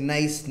 who's saying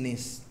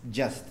niceness,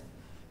 just.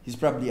 He's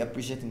probably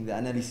appreciating the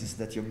analysis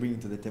that you're bringing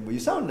to the table. You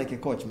sound like a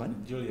coach,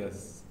 man.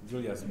 Julius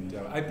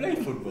Motiaba. I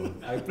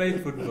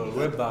played football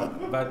way back,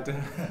 but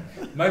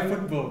my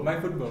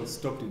football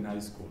stopped in high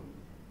school.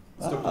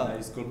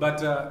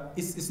 But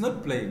it's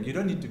not playing. You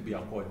don't need to be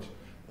a coach.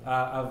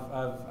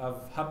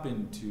 I've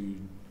happened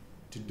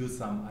to do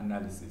some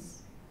analysis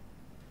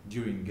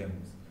during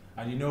games,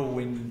 and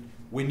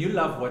when you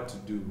love what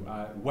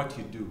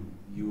you do,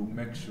 you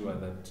make sure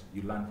that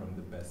you learn from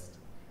the best.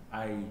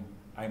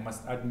 I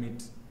must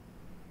admit,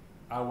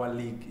 our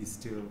league is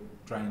still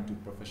trying to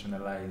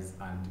professionalize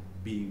and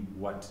be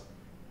what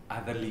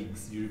other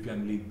leagues,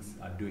 European leagues,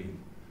 are doing.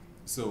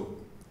 So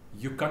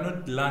you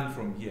cannot learn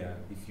from here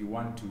if you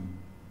want to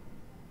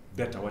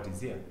better what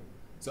is here.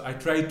 So I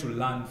try to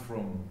learn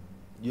from...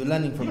 You're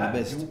learning from the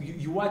best.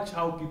 You watch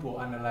how people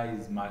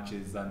analyze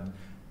matches and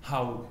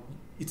how...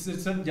 It's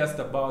not just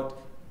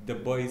about the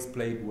boys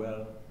played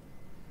well,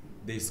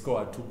 they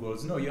scored 2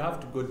 goals. No, you have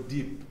to go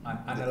deep and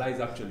analyze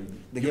actually.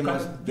 The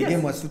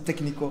game was so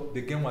technical.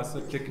 The game was so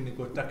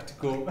technical,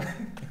 tactical.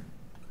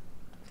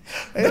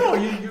 No,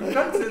 you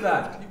can't say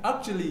that.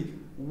 Actually,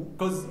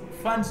 because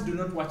fans do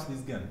not watch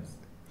these games.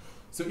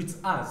 So it's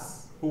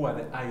us who are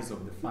the eyes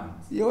of the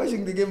fans. You're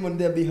watching the game on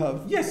their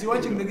behalf. Yes, you're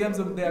watching the games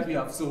on their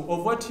behalf. So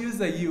of what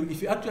use are you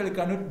if you actually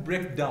cannot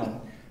break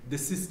down the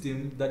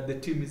system that the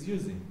team is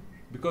using?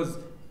 Because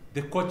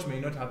the coach may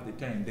not have the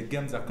time. The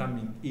games are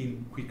coming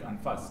in quick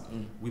and fast.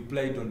 We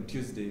played on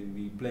Tuesday,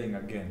 we're playing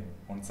again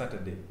on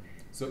Saturday.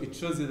 So it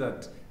shows you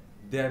that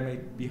there may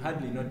be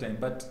hardly no time,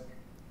 but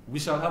we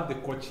shall have the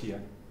coach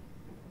here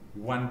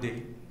one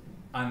day,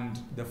 and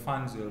the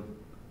fans will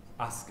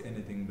ask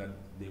anything that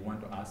they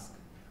want to ask.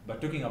 But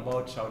talking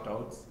about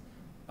shout-outs,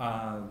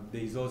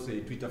 there is also a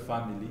Twitter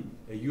family,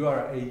 a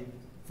URA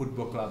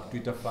Football Club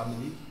Twitter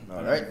family.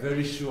 All right. I'm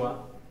very sure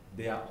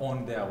they are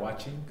on there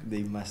watching.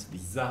 They must be.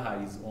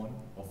 Zaha is on,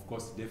 of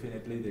course,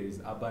 definitely. There is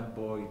Urban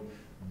Boy.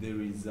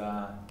 There is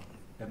a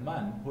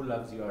man who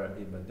loves URA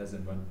but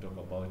doesn't want to talk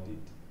about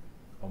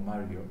it,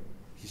 Omario.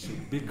 He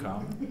should be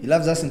calm. He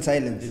loves us in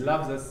silence. He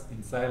loves us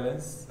in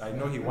silence. I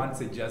know he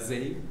wants a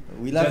Jazzy.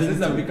 We love him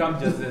Jazzes have too. become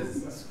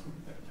Jazzes.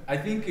 I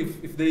think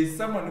if there is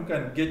someone who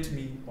can get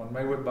me on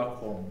my way back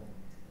home,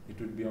 it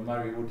would be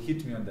Omario. He would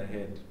hit me on the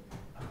head.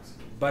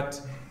 But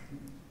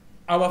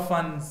our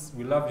fans,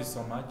 we love you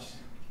so much.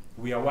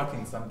 we are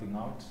working something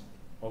out.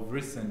 Of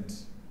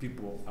recent,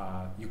 people,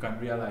 you can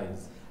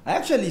realize. I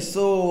actually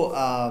saw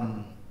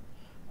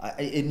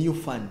a new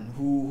fan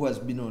who has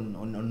been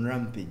on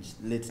rampage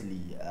lately,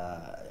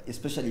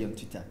 especially on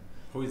Twitter.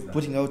 Who is that?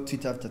 Putting out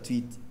tweet after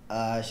tweet.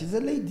 She's a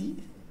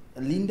lady,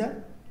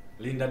 Linda.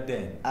 Linda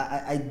Den.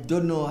 I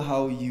don't know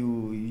how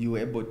you were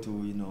able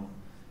to,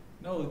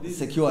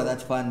 secure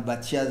that fan,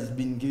 but she has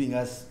been giving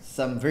us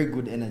some very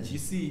good energy. You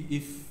see,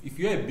 if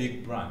you're a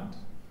big brand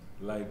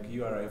like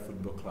URA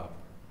Football Club,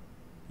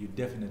 you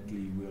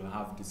definitely will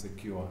have to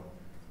secure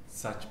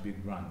such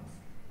big brands.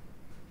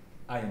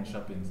 Iron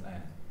sharpens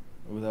iron.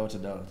 Without a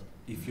doubt.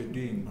 If you're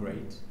doing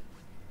great,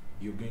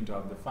 you're going to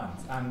have the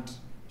funds. And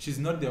she's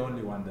not the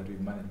only one that we've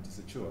managed to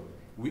secure.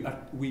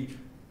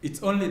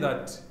 It's only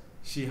that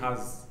she had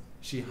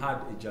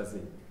a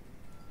jersey.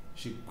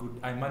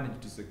 I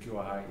managed to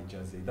secure her a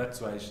jersey.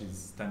 That's why she's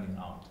standing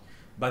out.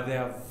 But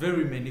there are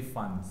very many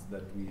funds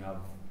that we have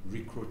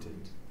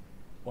recruited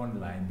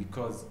online,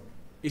 because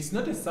it's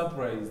not a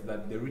surprise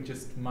that the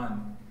richest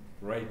man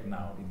right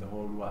now in the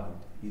whole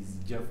world is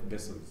Jeff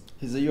Bezos.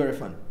 He's a URA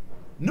fan.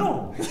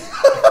 No!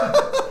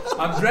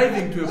 I'm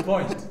driving to a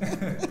point.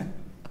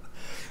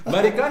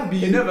 But it can't be,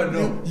 you never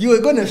know. You were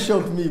going to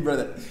shock me,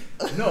 brother.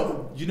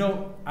 No,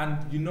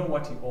 and you know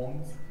what he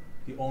owns?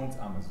 He owns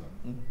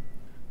Amazon.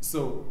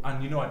 So,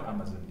 and you know what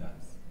Amazon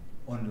does?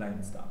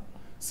 Online stuff.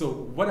 So,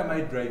 what am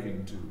I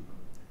driving to?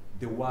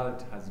 The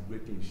world has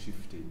greatly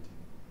shifted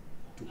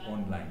to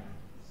online,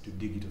 to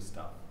digital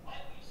stuff.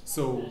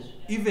 So,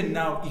 even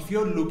now, if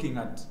you're looking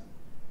at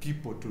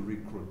people to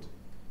recruit,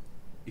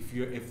 if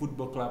you're a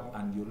football club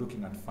and you're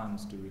looking at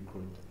fans to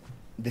recruit,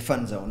 the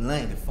fans are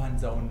online. The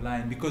fans are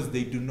online because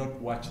they do not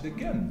watch the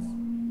games.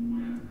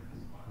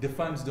 The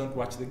fans don't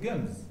watch the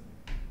games.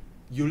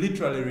 You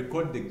literally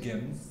record the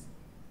games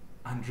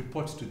and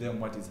report to them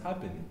what is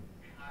happening.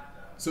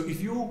 So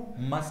if you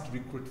must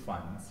recruit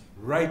fans,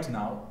 right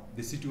now,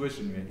 the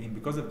situation we're in,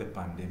 because of the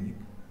pandemic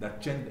that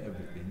changed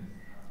everything,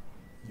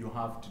 you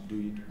have to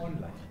do it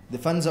online. The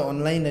fans are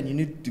online and you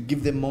need to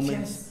give them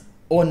moments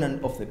on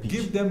and off the pitch.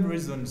 Give them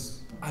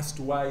reasons as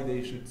to why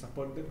they should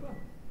support the club.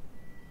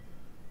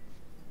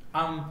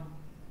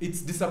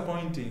 It's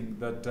disappointing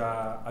that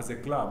as a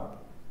club,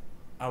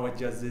 our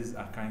jerseys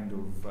are kind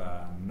of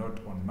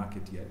not on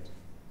market yet.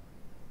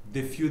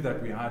 The few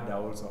that we had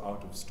are also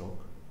out of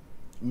stock.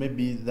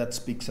 Maybe that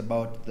speaks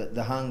about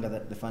the hunger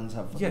that the fans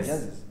have for the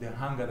jerseys. The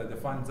hunger that the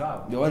fans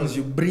have. The ones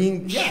you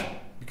bring. Yeah,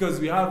 because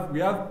we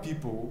have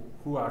people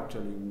who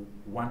actually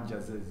want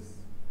jerseys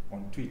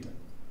on Twitter.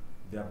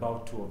 There are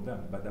about 2 of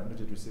them, but they've not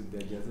yet received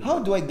their jerseys. How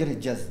do I get a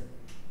jersey?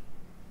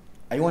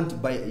 I want to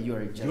buy a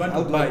URA jersey. You want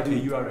to buy a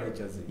URA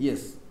jersey?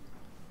 Yes.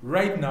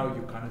 Right now,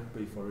 you cannot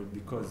pay for it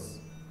because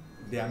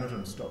they are not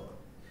on stock.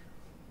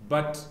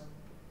 But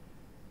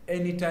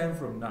any time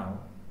from now,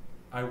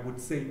 I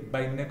would say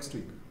by next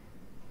week,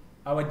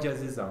 our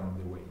jerseys are on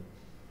the way.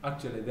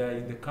 Actually, they are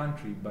in the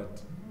country,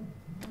 but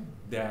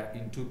they are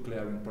in 2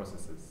 clearing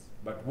processes.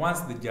 But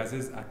once the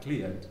jerseys are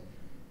cleared,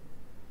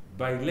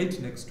 by late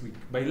this week,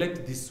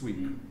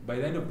 by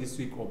the end of this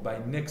week or by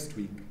next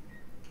week,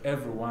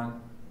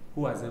 everyone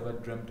who has ever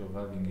dreamt of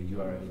having a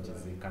URA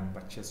jersey can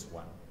purchase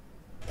one.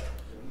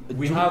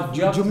 We have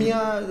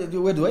Jumia.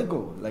 Where do I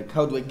go? Like,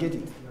 how do I get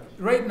it?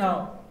 Right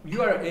now,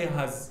 URA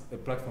has a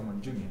platform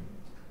on Jumia.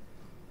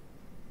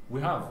 We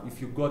have,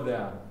 if you go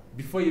there,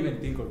 before you even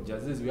think of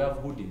jerseys, we have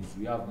hoodies,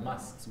 we have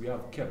masks, we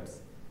have caps.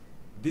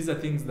 These are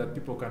things that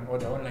people can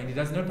order online. It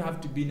does not have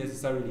to be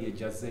necessarily a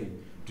jersey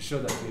to show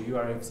that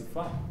you're a URA FC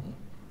fan.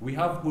 We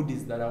have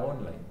hoodies that are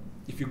online.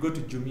 If you go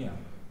to Jumia,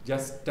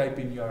 just type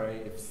in URA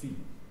FC.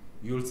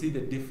 You'll see the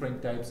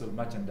different types of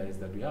merchandise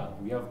that we have.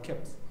 We have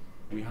caps,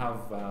 we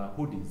have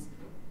hoodies,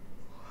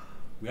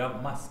 we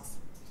have masks.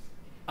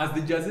 As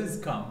the jerseys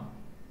come,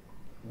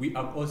 we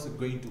are also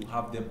going to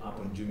have them up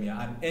on Jumia,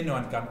 and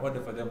anyone can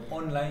order for them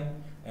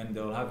online and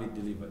they'll have it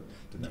delivered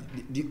to them.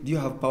 Do you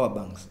have power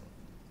banks?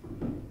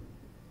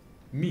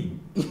 Me?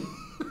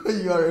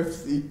 URA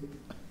FC.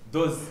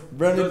 Those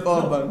branded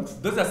power banks.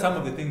 Those are some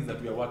of the things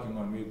that we are working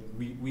on.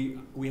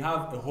 We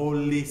have a whole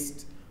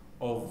list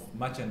of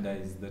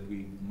merchandise that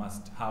we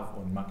must have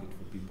on market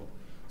for people.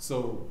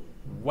 So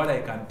what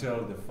I can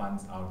tell the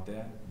fans out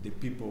there, the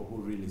people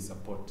who really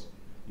support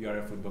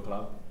URA Football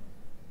Club,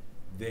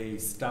 the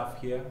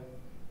staff here,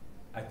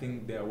 I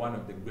think they are one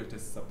of the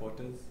greatest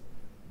supporters.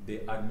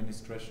 The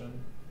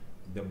administration,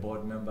 the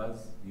board members,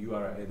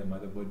 URA, the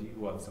mother body,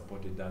 who have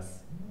supported us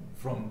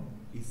from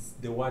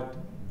the word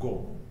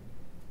go.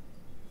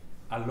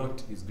 A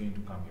lot is going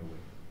to come your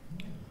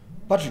way.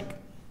 Patrick,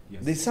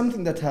 yes. There's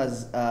something that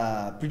has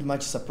pretty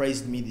much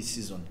surprised me this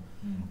season.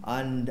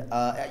 And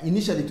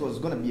initially it was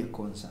going to be a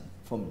concern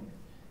for me,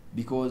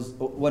 because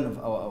one of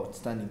our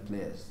outstanding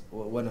players,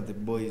 or one of the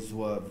boys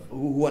who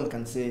one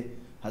can say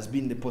has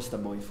been the poster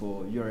boy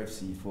for URA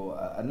FC for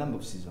a number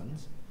of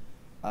seasons,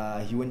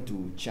 he went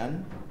to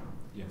Chan,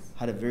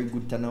 had a very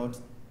good turnout,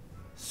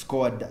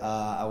 scored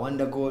a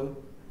wonder goal.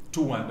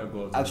 2 wonder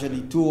goals.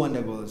 Actually, 2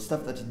 wonder goals,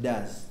 stuff that he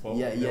does.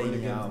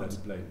 That he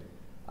played.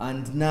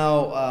 And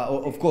now,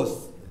 of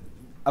course,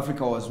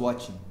 Africa was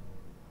watching,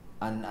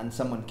 and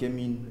someone came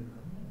in,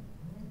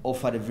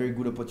 offered a very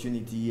good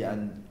opportunity,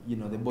 and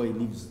the boy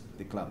leaves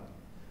the club.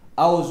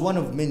 I was one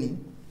of many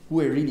who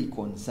were really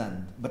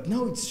concerned. But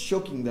now it's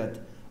shocking that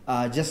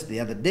just the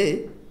other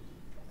day,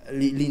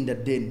 Linda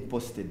Dane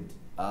posted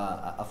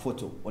a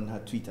photo on her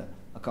Twitter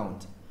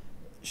account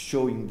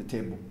showing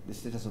the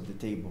status of the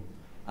table.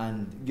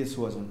 And guess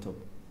who was on top?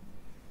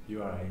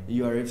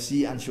 URA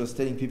FC, and she was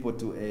telling people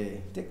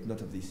to take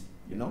note of this,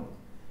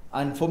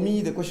 And for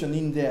me, the question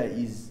in there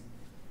is,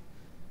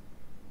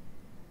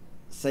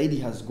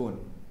 Saidi has gone,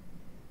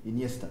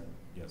 Iniesta,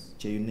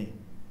 Kyeyune,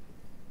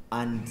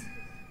 and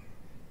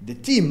the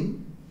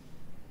team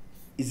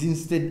is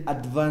instead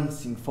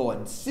advancing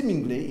forward,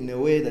 seemingly in a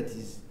way that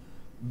is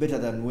better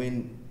than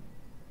when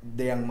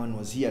the young man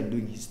was here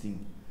doing his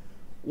thing.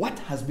 What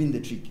has been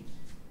the trick?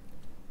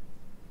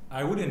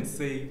 I wouldn't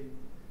say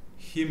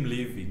him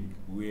leaving,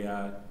 we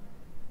are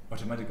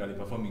automatically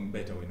performing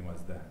better when he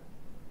was there.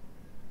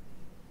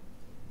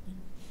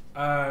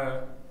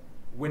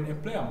 When a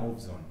player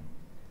moves on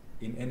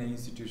in any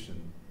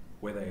institution,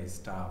 whether a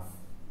staff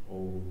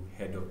or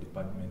head of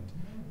department,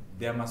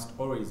 there must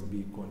always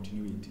be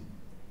continuity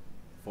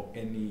for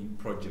any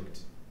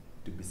project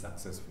to be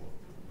successful.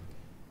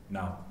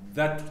 Now,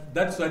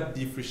 that's what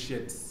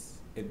differentiates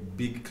a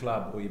big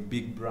club or a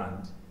big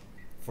brand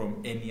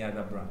from any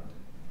other brand.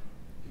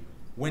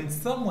 When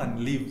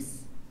someone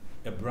leaves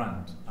a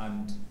brand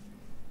and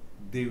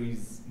there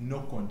is no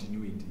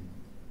continuity,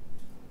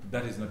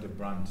 that is not a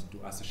brand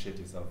to associate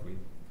yourself with.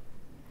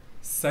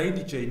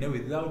 Saidi Kyeyune,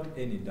 without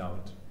any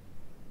doubt,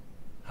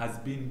 has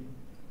been,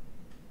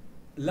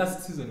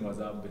 last season was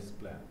our best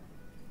player.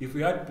 If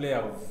we had player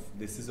of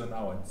the season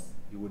awards,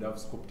 he would have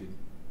scooped it.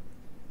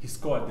 He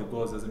scored the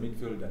goals as a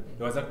midfielder.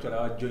 He was actually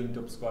our joint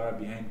top scorer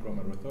behind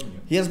Cromwell.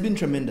 He has been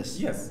tremendous.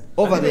 Yes.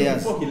 Over the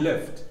years. Before he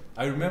left,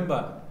 I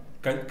remember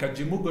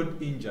Kagimu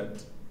got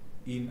injured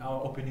in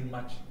our opening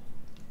match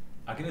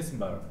against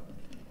Mbara.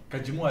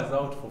 Kagimu was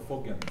out for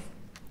 4 games.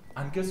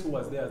 And guess who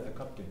was there as the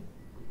captain?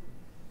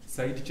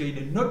 Saidi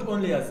Kyeyune, not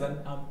only as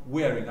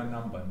wearing a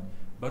number,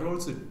 but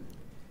also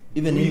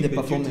even in the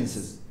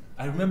performances. Duties.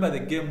 I remember the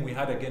game we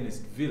had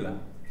against Villa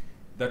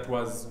that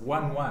was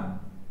 1-1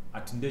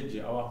 at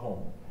Ndeje, our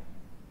home.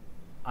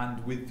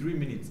 And with 3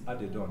 minutes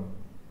added on,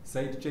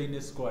 Saidi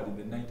Kyeyune scored in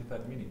the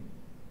 93rd minute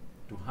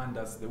to hand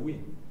us the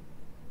win.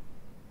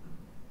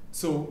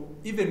 So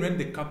even when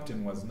the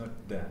captain was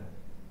not there,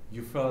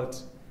 you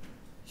felt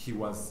he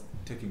was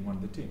taking on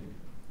the team.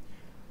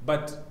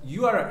 But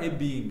URA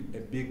being a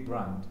big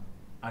brand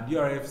and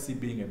URA FC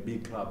being a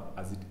big club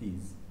as it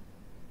is,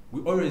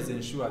 we always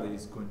ensure there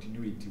is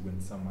continuity when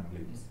someone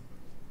leaves.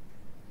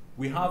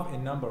 We have a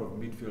number of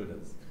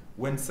midfielders.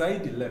 When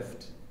Saidi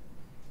left,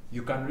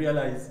 you can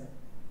realize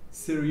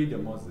Saidi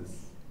Iniesta,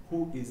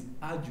 who is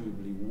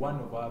arguably one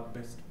of our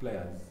best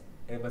players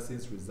ever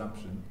since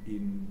resumption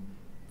in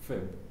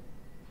Feb,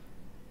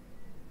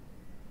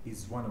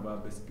 is one of our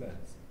best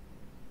players.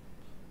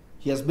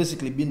 He has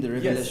basically been the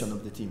revelation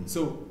of the team.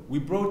 So we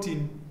brought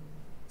in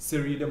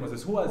Saidi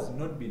Iniesta, who has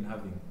not been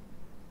having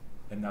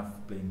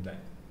enough playing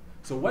time.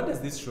 So what does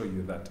this show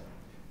you? That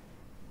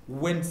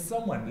when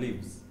someone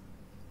leaves,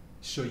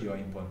 show your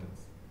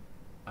importance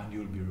and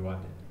you'll be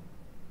rewarded.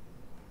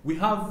 We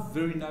have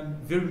very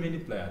many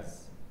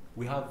players.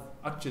 We have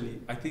actually,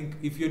 I think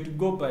if you're to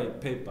go by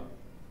paper,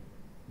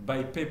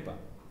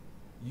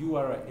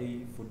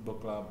 URA Football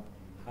Club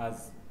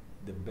has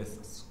the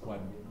best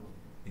squad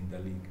in the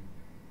league.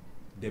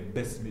 The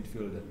best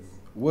midfielders.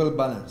 Well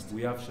balanced.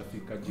 We have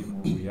Shafik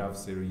Kagimu, we have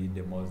Saidi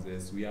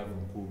Iniesta, we have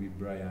Nkubi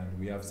Brian,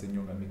 we have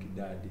Senyonga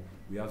Mikidadi,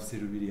 we have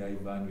Sirubiri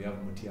Ivan, we have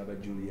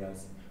Mutiaba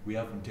Julius, we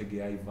have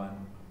Ntege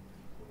Ivan.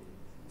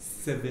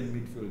 7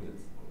 midfielders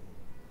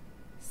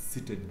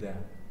seated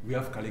there. We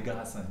have Kaliga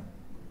Hassan.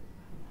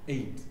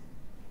 8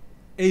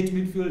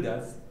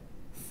 midfielders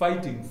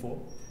fighting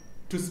for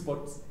 2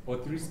 spots or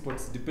 3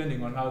 spots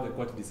depending on how the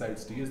coach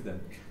decides to use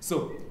them.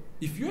 So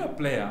if you're a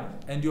player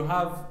and you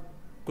have,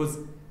 because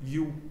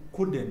you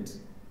couldn't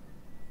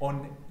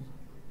on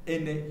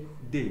any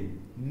day,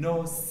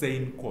 no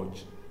sane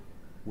coach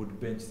would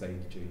bench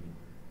Saidi Kyeyune.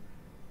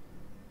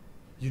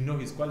 You know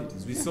his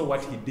qualities. We saw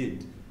what he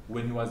did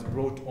when he was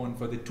brought on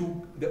for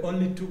the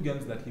only 2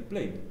 games that he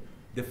played.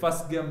 The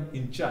first game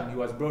in Chan, he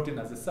was brought in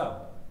as a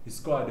sub. He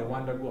scored a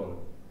wonder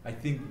goal. I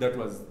think that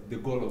was the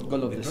goal of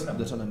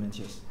the tournament.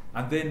 Yes.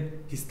 And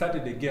then he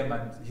started the game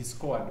and he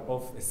scored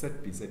off a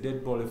set piece, a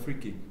dead ball, a free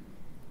kick.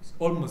 It's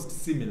almost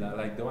similar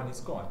like the one he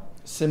scored.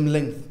 Same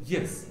length.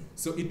 Yes.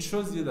 So it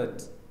shows you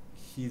that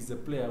he's a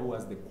player who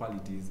has the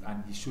qualities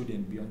and he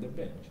shouldn't be on the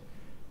bench.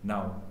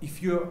 Now,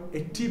 if you're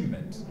a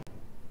teammate,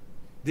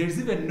 there's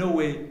even no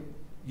way,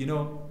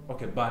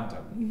 okay,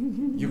 banter.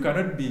 You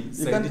cannot be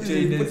Saidi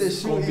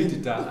Kyeyone's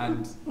competitor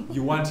and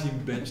you want him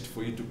benched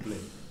for you to play.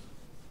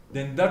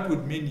 Then that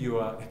would mean you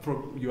are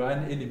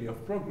an enemy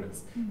of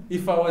progress.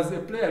 If I was a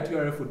player at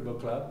URA Football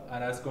Club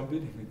and I was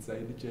competing with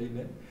Saidi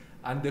Kyeyune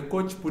and the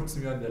coach puts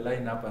me on the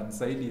lineup and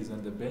Saidi is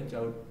on the bench,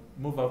 I would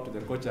move up to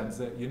the coach and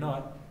say, you know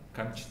what,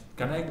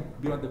 can I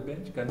be on the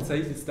bench? Can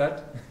Saidi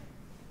start?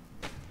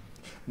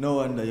 No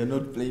wonder you're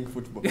not playing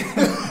football.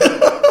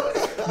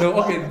 No,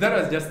 okay,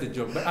 that was just a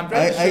joke. But I'm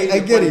trying to show you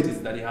the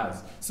qualities that he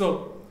has.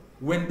 So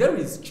when there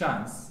is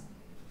chance,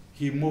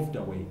 he moved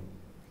away.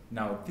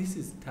 Now this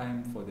is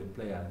time for the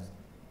players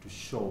to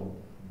show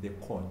the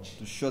coach,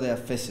 to show their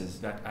faces,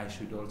 that I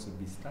should also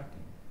be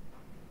starting.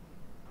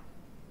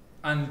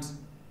 And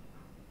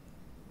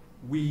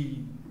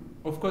we,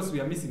 of course,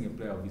 we are missing a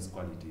player of his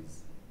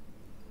qualities,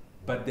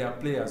 but there are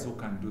players who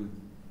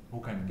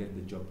can get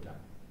the job done.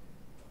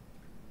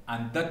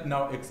 And that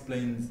now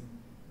explains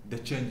the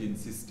change in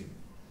system.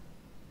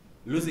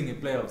 Losing a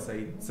player of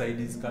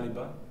Saidi's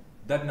caliber,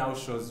 that now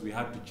shows we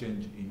had to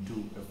change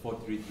into a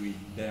 4-3-3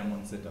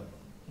 diamond setup.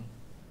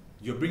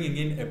 You're bringing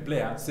in a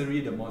player,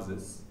 Serida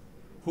Moses,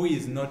 who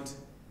does not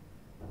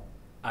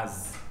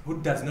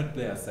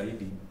play as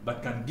Saidi,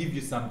 but can give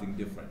you something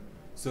different.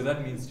 So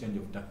that means change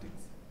of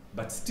tactics.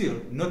 But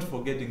still, not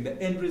forgetting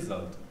the end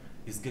result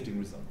is getting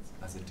results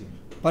as a team.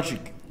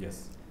 Patrick,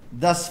 yes.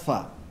 Thus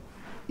far,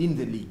 in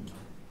the league,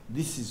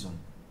 this season,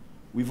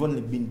 we've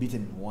only been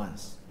beaten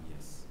once.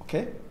 Yes.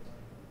 Okay?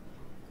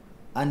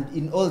 And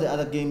in all the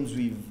other games,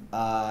 we've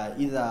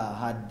either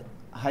had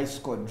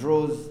high-scored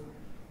draws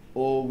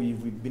or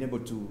we've been able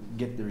to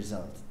get the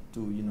result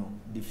to,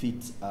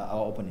 defeat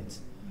our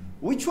opponents.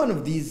 Which one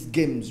of these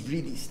games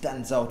really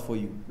stands out for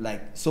you?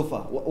 Like, so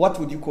far, what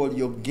would you call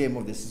your game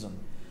of the season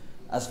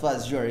as far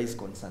as URA is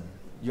concerned,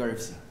 URA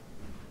FC?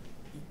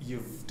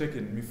 You've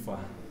taken me far.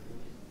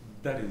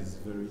 That is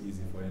very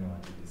easy for anyone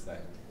to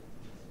decide.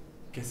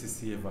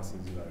 KCCA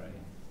versus URA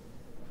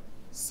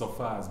so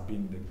far has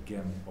been the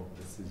game of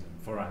the season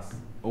for us.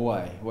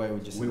 Why? Why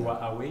would you say we that? were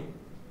away,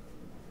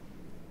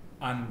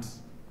 and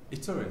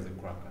it's always a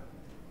cracker,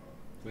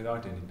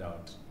 without any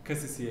doubt.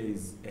 KCCA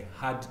is a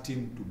hard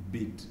team to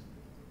beat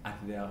at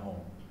their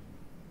home.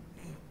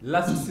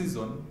 Last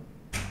season,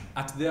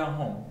 at their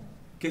home,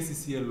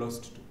 KCCA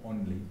lost to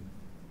only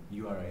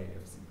URA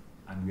FC,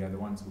 and we are the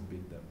ones who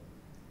beat them.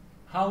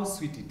 How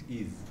sweet it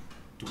is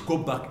to go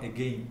back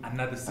again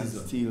another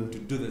season to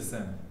do the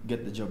same.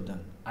 Get the job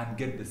done. And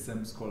get the same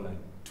scoreline.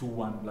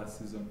 2-1 last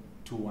season,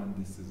 2-1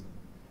 this season.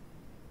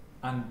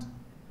 And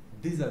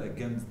these are the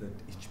games that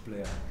each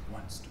player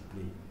wants to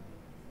play.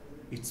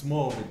 It's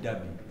more of a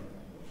derby,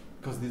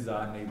 because these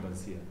are our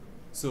neighbors here.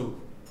 So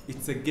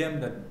it's a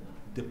game that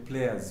the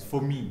players,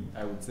 for me,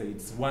 I would say,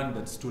 it's one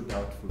that stood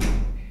out for me.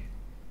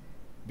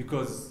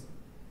 Because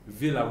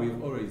Villa,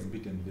 we've always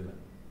beaten Villa.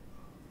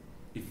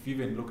 If you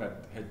even look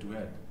at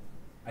head-to-head,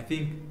 I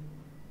think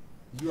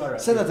you are...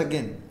 Say that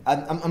again.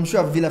 I'm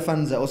sure Villa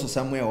fans are also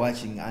somewhere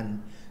watching,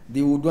 and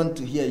they would want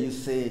to hear you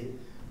say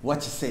what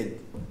you said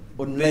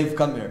on live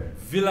camera.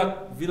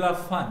 Villa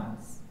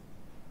fans,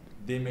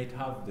 they might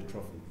have the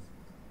trophies,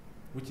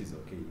 which is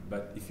okay.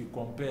 But if you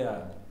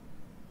compare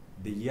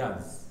the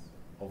years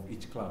of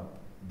each club,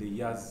 the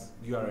years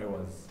URA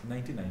was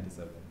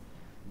 1997,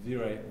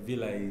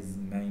 Villa is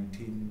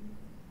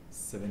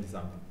 1970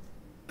 something.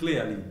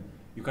 Clearly,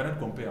 you cannot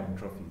compare on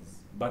trophies.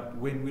 But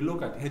when we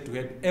look at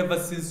head-to-head, ever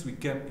since we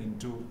came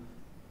into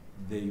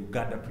the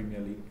Uganda Premier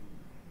League,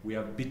 we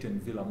have beaten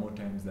Villa more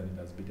times than it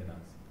has beaten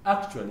us.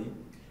 Actually,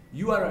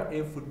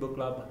 URA Football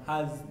Club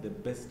has the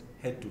best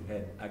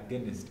head-to-head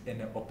against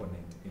any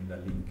opponent in the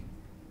league.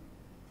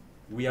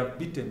 We have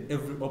beaten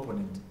every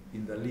opponent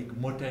in the league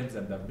more times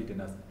than they have beaten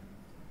us.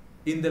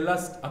 In the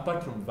last,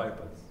 apart from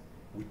Vipers,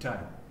 we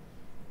tied.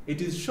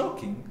 It is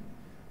shocking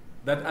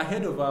that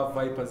ahead of our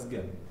Vipers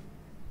game,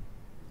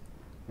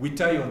 we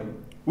tie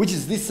on... Which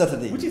is this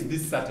Saturday.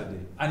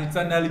 And it's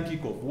an early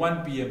kickoff,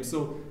 1 p.m.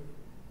 So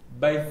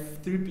by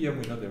 3 p.m.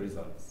 we know the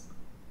results.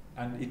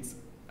 And it's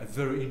a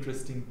very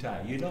interesting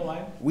tie. You know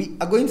why? We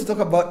are going to talk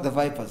about the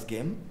Vipers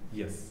game.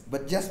 Yes.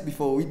 But just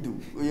before we do,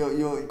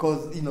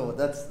 because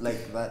that's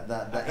like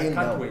the end.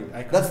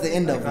 That's the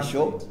end of the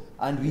show.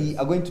 And we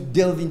are going to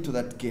delve into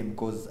that game,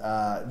 because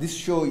this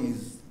show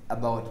is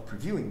about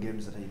previewing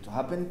games that are yet to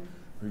happen,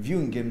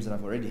 reviewing games that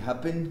have already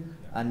happened,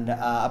 and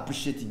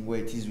appreciating where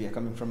it is we are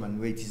coming from and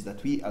where it is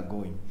that we are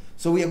going.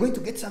 So we are going to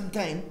get some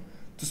time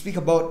to speak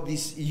about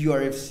this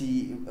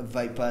URFC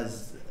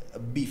Vipers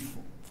beef,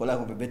 for lack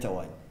of a better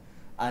word,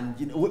 and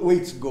where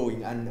it's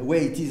going and where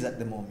it is at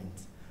the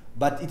moment.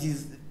 But it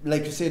is,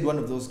 like you said, one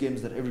of those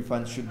games that every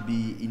fan should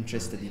be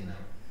interested in.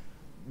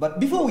 But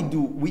before we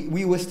do,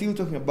 we were still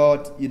talking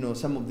about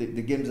some of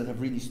the games that have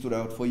really stood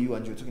out for you,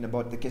 and you were talking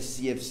about the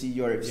KCCA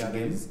URA FC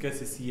games.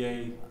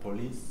 KCCA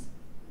Police.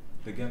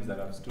 The games that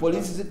have stood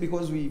Police, out. is it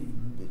because we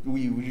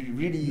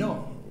really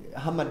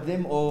hammered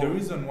them, or the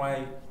reason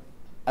why?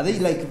 Are they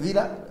like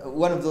Villa,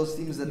 one of those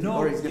teams that we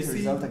always get a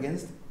result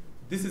against?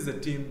 This is a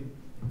team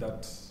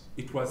that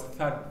it was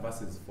third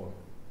versus fourth.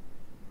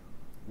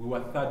 We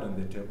were third on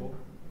the table.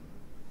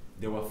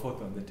 They were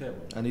fourth on the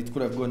table. And it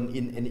could have gone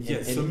in any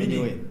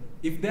way.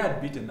 If they had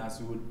beaten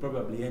us, we would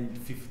probably end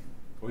fifth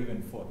or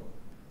even fourth.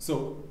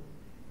 So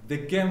the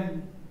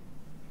game,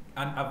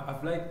 and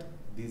I've liked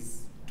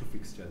these two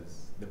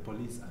fixtures, the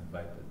Police and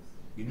Vipers.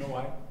 You know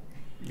why?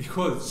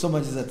 Because so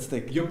much is at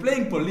stake. you're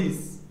playing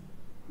Police,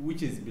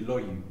 which is below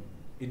you.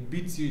 It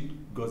beats you,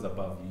 it goes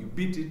above you. You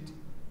beat it,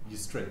 you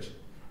stretch.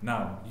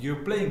 Now,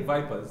 you're playing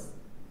Vipers,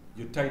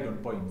 you're tied on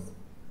points,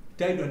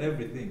 tied on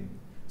everything.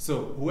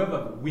 So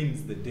whoever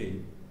wins the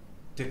day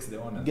takes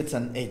the honor. Gets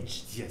an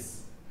edge.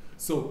 Yes.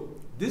 So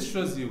this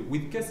shows you,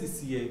 with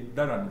KCCA,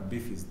 that one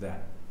beef is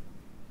there.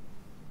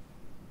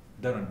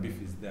 That one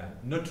beef is there.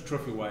 Not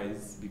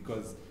trophy-wise,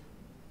 because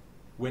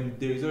when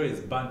there is always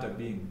banter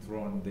being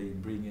thrown, they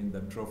bring in the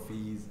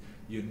trophies.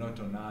 You're not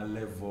on our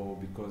level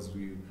because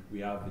we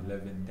have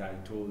 11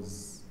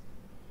 titles.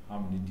 How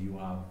many do you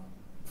have?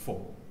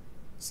 4.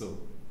 So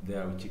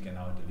there we chicken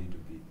out a little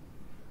bit.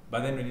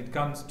 But then when it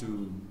comes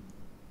to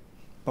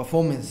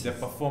Performance. the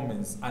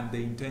performance and the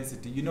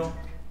intensity, you know,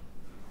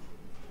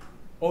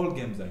 all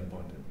games are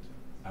important,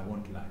 I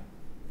won't lie.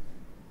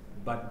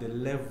 But the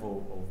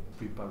level of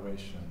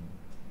preparation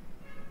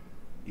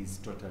is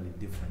totally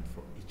different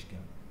for each game.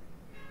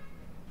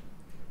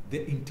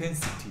 The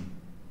intensity,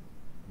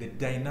 the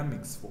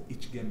dynamics for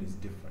each game is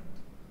different.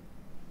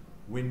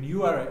 When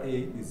URA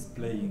is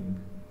playing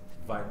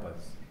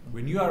Vipers,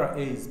 when URA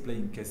is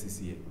playing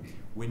KCCA,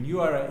 when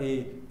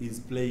URA is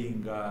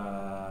playing,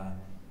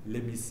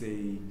 let me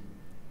say,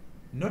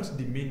 not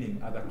demeaning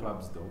other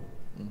clubs though,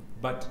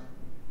 but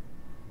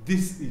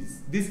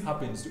this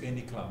happens to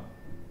any club.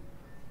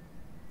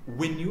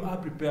 When you are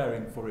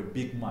preparing for a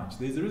big match,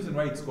 there's a reason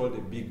why it's called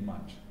a big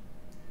match.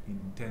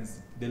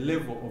 The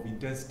level of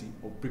intensity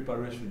of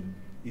preparation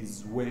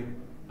is way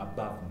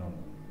above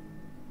normal.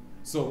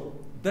 So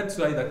that's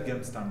why that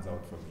game stands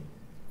out for me.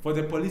 For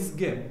the Police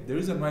game, the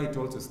reason why it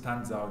also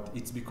stands out,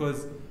 it's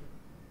because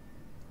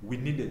we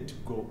needed to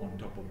go on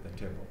top of the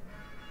table.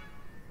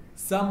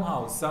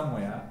 Somehow,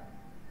 somewhere,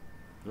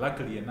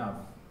 luckily enough,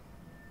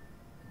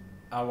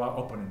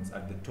 our opponents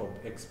at the top,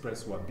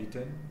 Express, were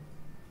beaten.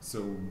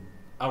 So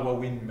our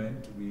win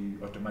meant we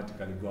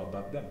automatically go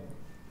above them.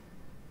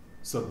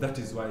 So that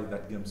is why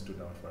that game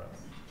stood out for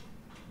us.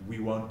 We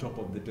were on top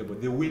of the table.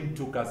 The win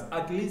took us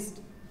at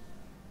least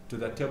to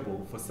the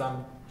table for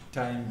some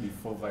time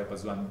before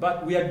Vipers won.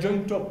 But we are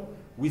joint top.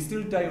 We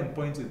still tie on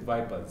points with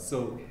Vipers.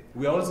 So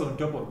we are also on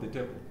top of the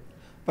table.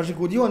 Patrick,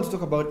 would you want to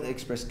talk about the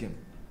Express game?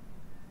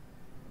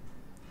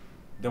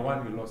 The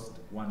one we lost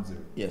 1-0.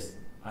 Yes.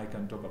 I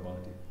can talk about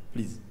it.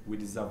 Please. We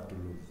deserve to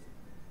lose.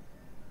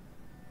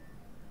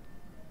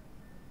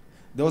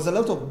 There was a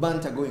lot of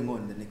banter going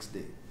on the next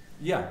day.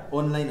 Yeah.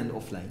 Online and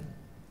offline.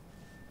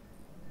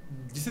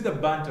 You see, the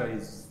banter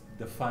is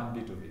the fun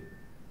bit of it.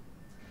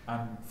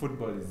 And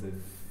football is a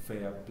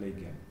fair play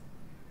game.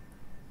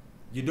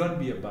 You don't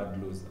be a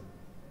bad loser.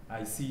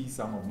 I see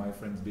some of my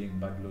friends being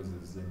bad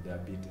losers when they are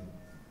beaten.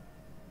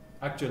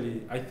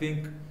 Actually, I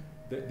think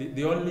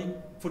the only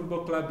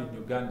football club in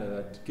Uganda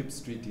that keeps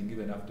tweeting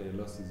even after a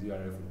loss is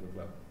URA Football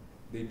Club.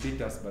 They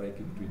beat us, but I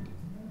keep tweeting.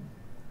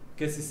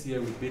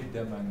 KCCA, we beat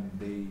them and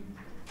they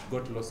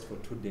got lost for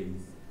 2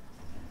 days.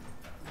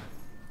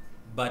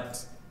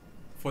 But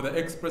for the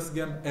Express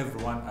game,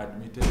 everyone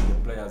admitted, the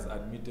players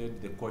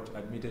admitted, the coach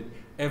admitted,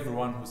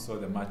 everyone who saw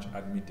the match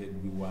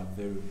admitted we were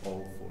very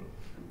awful.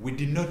 We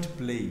did not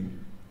play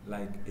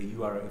like a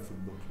URA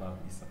Football Club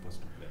is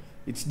supposed to play.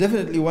 It's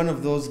definitely one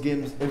of those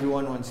games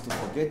everyone wants to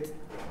forget.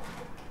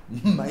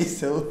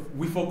 Myself.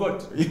 We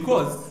forgot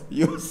because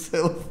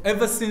yourself.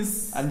 Ever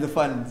since and the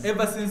fans.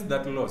 Ever since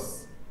that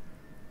loss,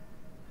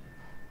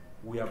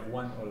 we have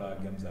won all our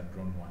games and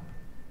drawn 1.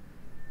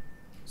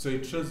 So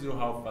it shows you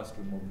how fast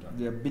we moved on.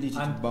 The ability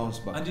to bounce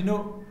back. And you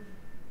know,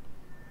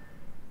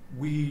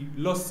 we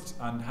lost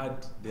and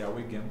had the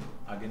away game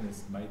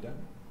against Mida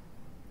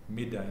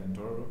in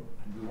Toro,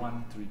 and we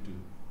won 3-2.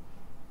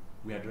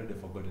 We had already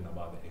forgotten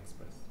about the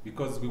Express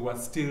because we were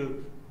still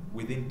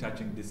within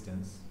touching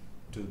distance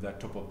to the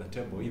top of the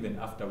table even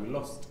after we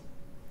lost.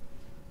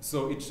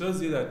 So it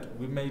shows you that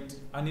we made,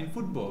 and in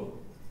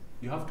football,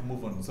 you have to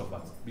move on so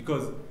fast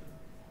because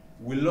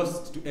we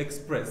lost to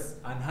Express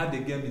and had a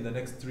game in the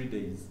next 3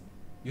 days.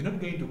 You're not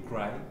going to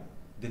cry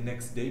the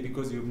next day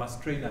because you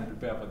must train and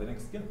prepare for the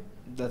next game.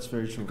 That's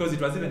very true. Because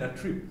it was even a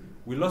trip.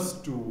 We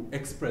lost to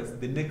Express.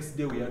 The next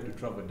day we had to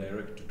travel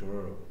direct to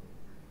Tororo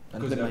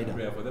because we had to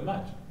prepare for the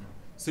match.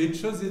 So it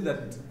shows you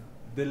that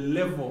the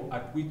level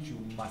at which you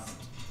must,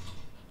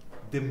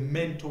 the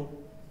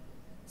mental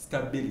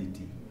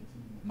stability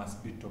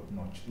must be top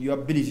notch. Your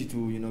ability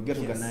to get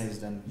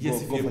organized and go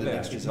for the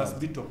next result. It must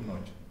be top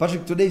notch.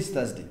 Patrick, today is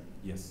Thursday.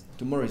 Yes.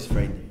 Tomorrow is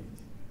Friday.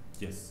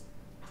 Yes.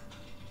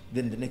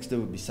 Then the next day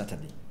will be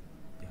Saturday.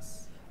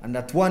 Yes. And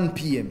at 1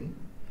 p.m.,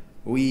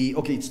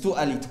 it's too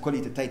early to call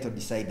it a title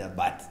decider,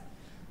 but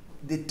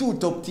the 2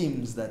 top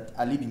teams that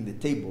are leading the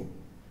table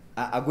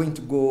are going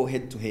to go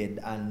head to head.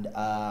 And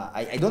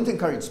I don't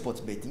encourage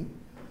sports betting,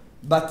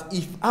 but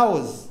if I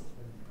was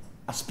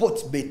a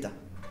sports bettor,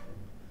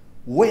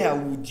 where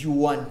would you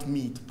want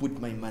me to put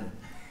my money?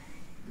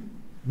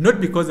 Not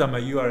because I'm a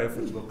URA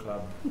Football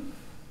Club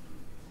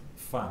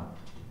fan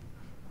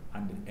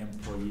and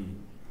employee.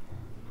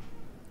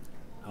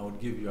 I would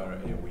give URA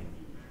a win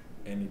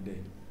any day.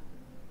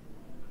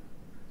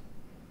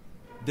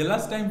 The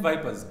last time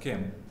Vipers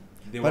came,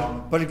 they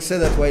were But say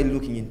that while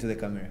looking into the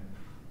camera.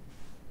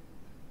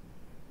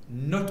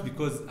 not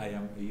because I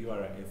am a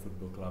URA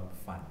Football Club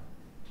fan,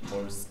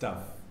 or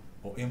staff,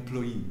 or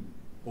employee,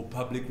 or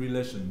public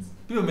relations.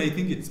 People may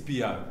think it's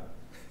PR.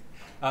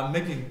 I'm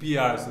making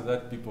PR so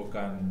that people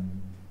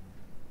can...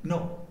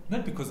 No,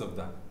 not because of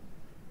that.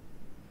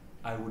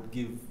 I would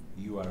give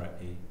URA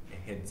a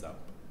heads up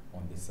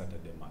on the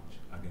Saturday match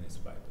against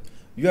Vipers.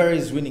 URA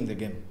is winning the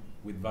game.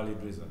 With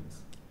valid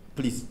reasons.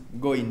 Please,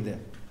 go in there.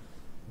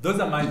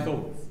 Those are my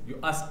thoughts. You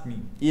asked me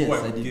Yes, who I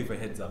I would did. give a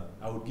heads up.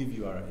 I would give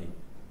URA.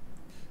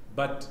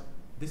 But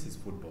this is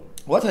football.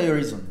 What are your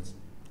reasons?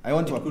 I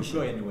want to It could go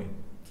appreciate. anyway.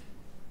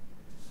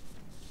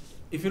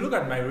 If you look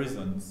at my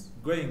reasons,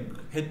 going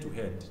head to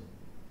head,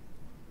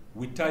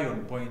 we tie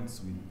on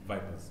points with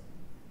Vipers.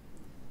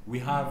 We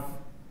have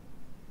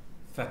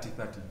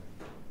 30-30.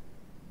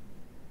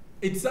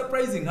 It's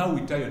surprising how we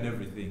tie on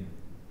everything.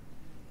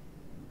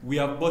 We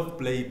have both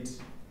played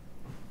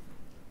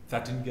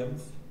 13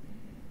 games.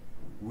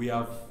 We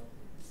have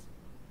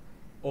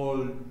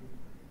all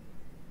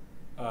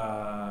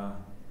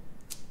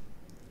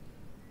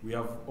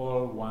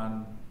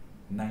won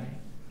 9.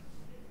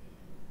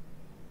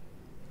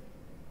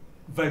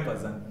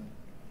 Vipers and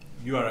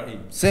URA.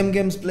 Same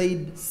games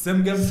played.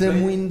 Same games Same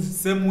played, wins.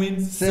 Same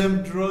wins, Same-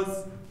 same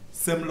draws,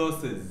 same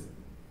losses.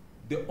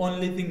 The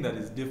only thing that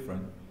is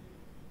different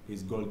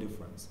is goal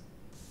difference.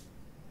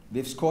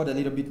 They've scored a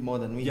little bit more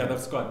than we Yeah, have.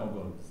 they've scored more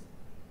goals.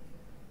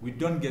 We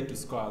don't get to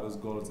score those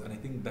goals, and I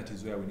think that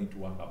is where we need to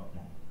work out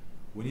more.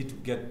 We need to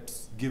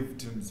give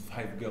teams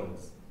 5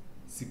 goals,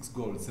 6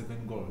 goals,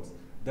 7 goals.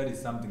 That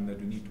is something that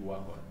we need to work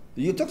on.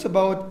 You talked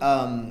about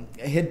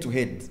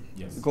head-to-head.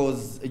 Yes.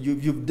 Because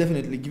you've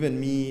definitely given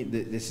me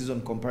the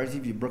season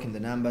comparative. You've broken the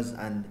numbers,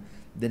 and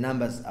the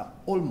numbers are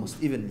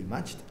almost evenly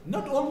matched.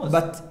 Not almost,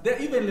 But they're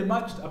evenly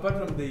matched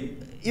apart from the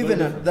even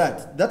goal at difference.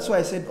 that, that's why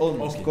I said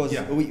almost. Okay, Because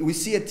yeah. we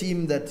see a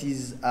team that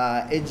is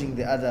edging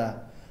the other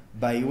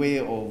by way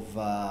of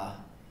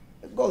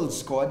goals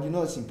scored. You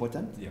know, it's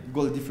important. Yeah.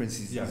 Goal difference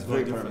is Yeah, is goal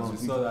very difference.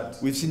 paramount. We saw that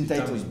We've seen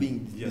titles determined,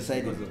 being yes,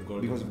 decided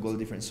because of goal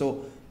difference.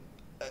 So,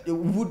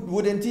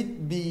 wouldn't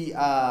it be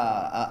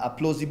a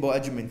plausible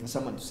argument for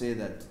someone to say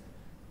that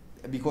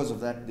because of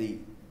that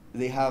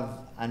they have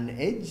an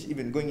edge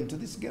even going into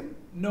this game?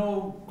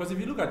 No, because if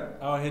you look at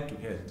our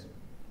head-to-head,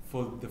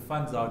 for the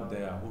fans out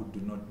there who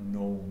do not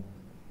know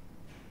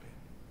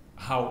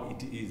how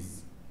it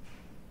is,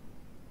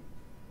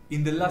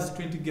 in the last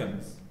 20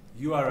 games,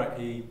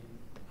 URA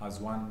has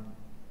won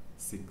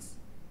 6.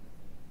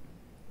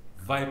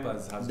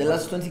 Vipers has The won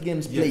last 20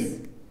 games Yes.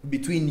 played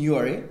between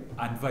URA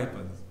and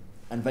Vipers.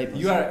 and Vipers.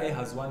 URA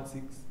has won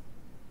 6.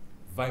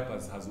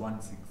 Vipers has won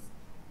 6.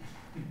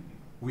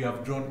 We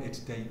have drawn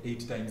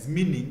 8 times,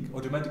 meaning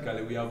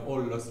automatically we have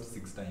all lost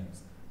 6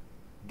 times.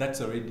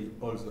 That's already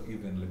also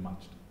evenly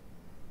matched.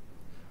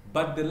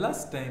 But the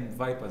last time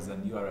Vipers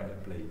and URA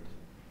played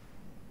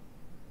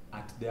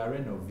at the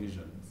Arena of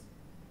Visions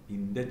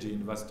in Deje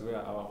University,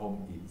 where our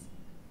home is,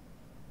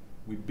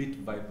 we beat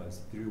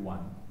Vipers 3-1,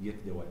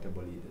 yet they were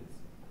table leaders.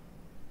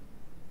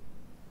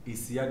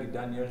 Isiagi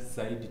Daniel,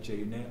 Saidi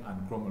Kyeyune,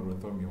 and Cromwell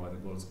were the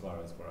goal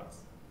scorers for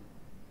us.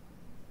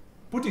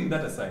 Putting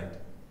that aside,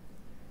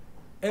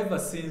 ever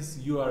since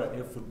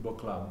URA Football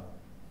Club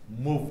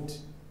moved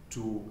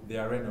to the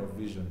Arena of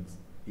Visions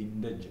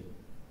in Deje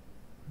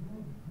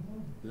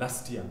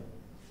last year,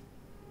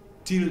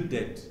 till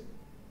date,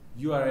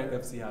 URA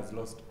FC has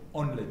lost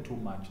only 2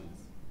 matches.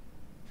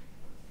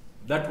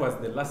 That was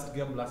the last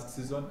game last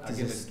season This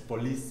against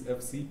Police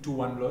FC,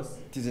 2-1 loss.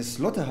 It is a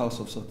slaughterhouse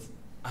of sorts.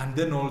 And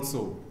then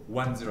also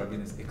 1-0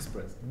 against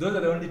Express. Those are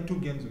the only 2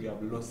 games we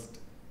have lost.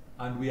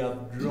 And we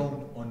have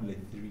drawn only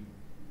 3.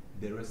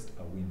 The rest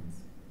are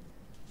wins.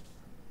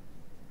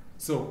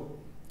 So,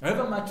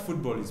 however much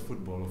football is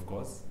football, of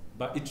course,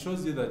 but it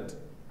shows you that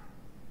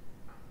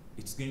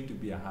it's going to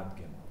be a hard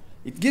game.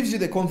 It gives you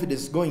the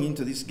confidence going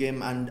into this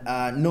game and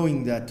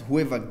knowing that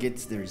whoever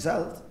gets the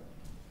result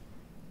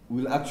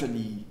will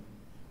actually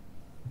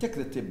take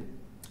the table.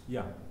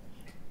 Yeah.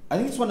 I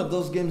think it's one of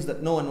those games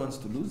that no one wants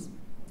to lose.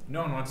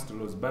 No one wants to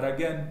lose. But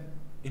again,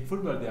 in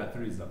football, there are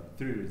 3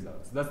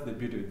 results. That's the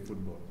beauty of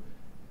football.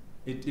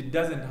 It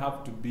doesn't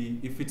have to be,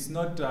 if it's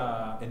not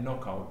a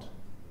knockout,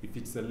 if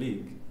it's a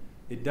league,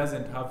 it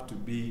doesn't have to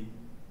be,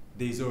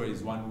 there's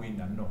always one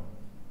winner. No.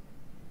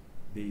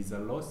 There is a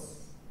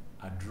loss,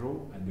 a draw,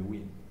 and a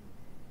win.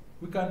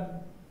 We can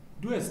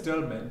do a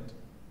stalemate,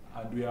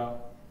 and we are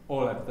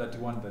all at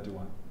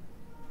 31-31.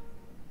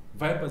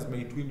 Vipers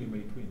may win, we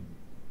may win.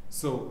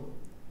 So,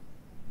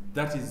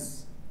 that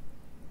is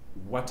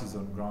what is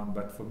on ground.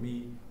 But for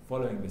me,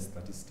 following the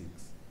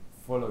statistics,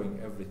 following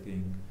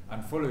everything,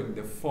 and following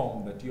the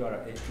form that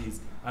URA is,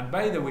 and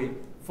by the way,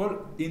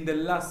 in the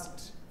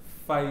last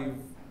 5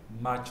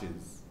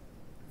 matches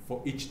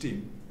for each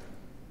team,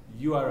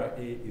 URA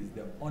is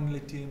the only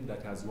team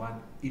that has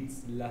won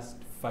its last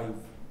 5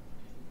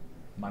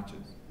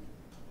 matches.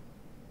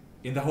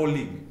 In the whole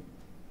league,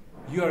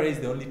 URA is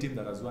the only team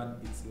that has won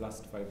its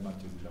last 5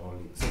 matches in the whole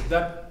league. So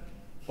that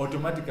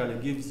automatically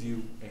gives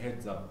you a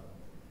heads up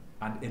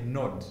and a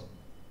nod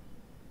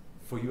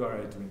for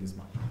URA to win this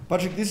match.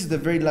 Patrick, this is the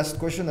very last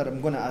question that I'm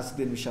going to ask,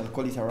 then we shall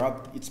call it a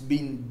wrap. It's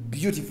been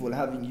beautiful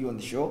having you on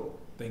the show.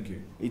 Thank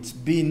you. It's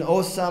been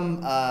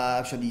awesome.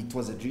 Actually, it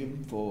was a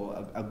dream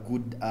for a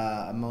good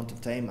amount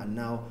of time, and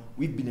now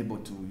we've been able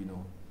to,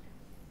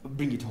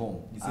 bring it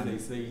home. You see, they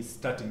say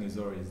starting is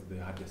always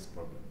the hardest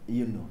problem.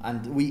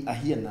 And we are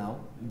here now.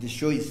 The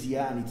show is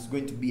here, and it's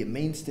going to be a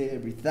mainstay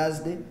every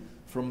Thursday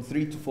from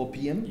 3 to 4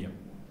 p.m. Yeah.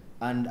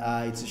 And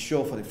it's a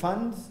show for the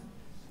fans.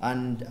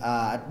 And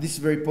at this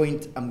very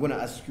point, I'm going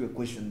to ask you a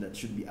question that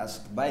should be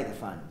asked by the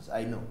fans.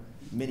 I know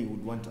many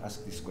would want to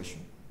ask this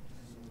question.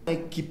 I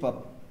keep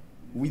up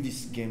with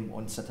this game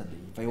on Saturday.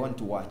 If I want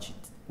to watch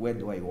it, where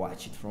do I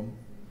watch it from?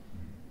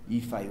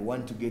 If I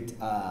want to get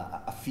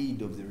a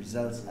feed of the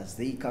results as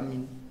they come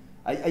in,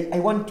 I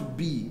want to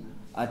be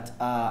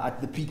at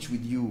the pitch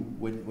with you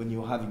when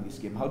you're having this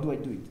game. How do I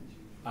do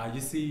it? You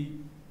see,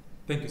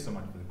 thank you so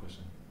much for the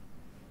question.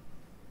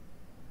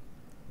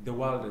 The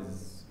world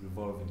is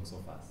revolving so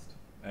fast,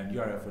 and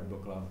URA Football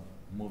Club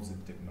moves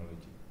with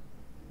technology.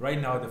 Right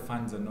now, the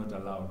fans are not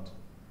allowed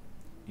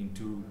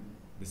into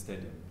the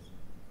stadiums.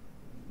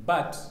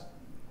 But,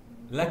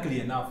 luckily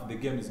enough, the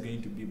game is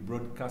going to be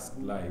broadcast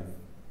live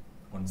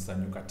on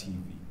Sanyuka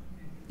TV.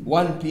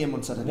 1 p.m.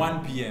 on Saturday?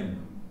 1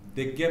 p.m.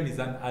 The game is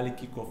an early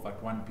kickoff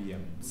at 1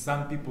 p.m.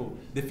 Some people,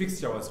 the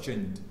fixture was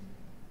changed.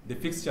 The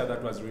fixture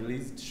that was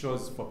released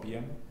shows 4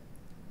 p.m.,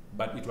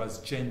 but it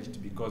was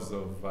changed because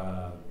of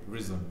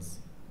reasons.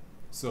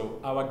 So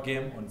our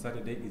game on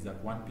Saturday is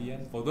at 1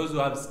 p.m. For those who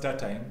have start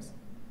times,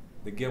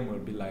 the game will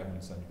be live on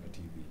Sanyuka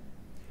TV.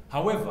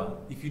 However,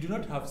 if you do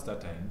not have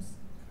start times,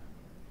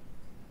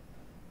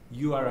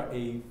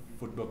 URA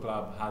Football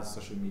Club has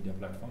social media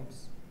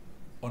platforms.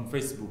 On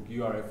Facebook,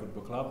 URA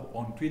Football Club.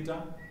 On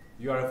Twitter,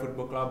 URA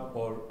Football Club,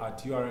 or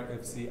at URA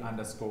FC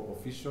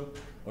 _official.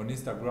 On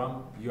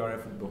Instagram, URA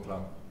Football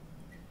Club.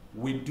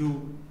 We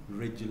do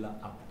regular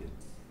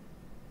updates.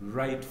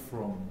 Right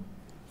from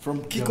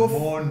kickoff? The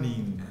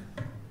morning.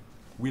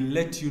 We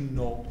let you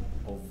know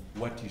of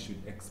what you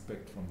should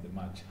expect from the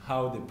match,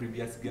 how the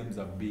previous games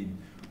have been,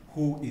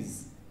 who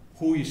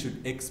you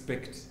should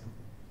expect.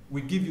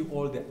 We give you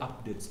all the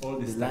updates, all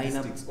the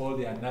statistics, all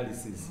the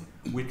analysis.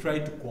 We try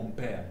to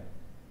compare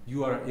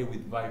URA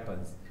with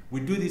Vipers.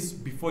 We do this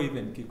before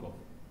even kickoff.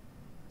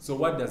 So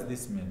what does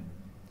this mean?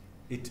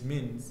 It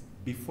means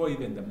before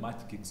even the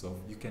match kicks off,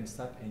 you can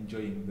start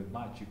enjoying the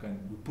match.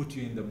 We put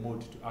you in the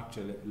mood to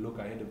actually look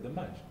ahead of the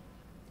match.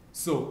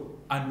 So,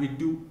 and we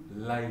do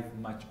live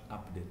match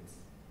updates.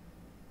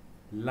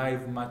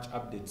 Live match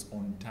updates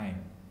on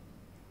time.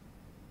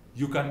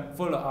 You can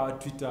follow our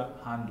Twitter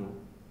handle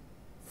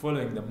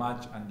following the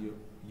match, and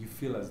you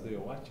feel as though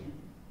you're watching.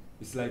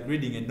 It's like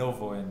reading a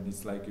novel, and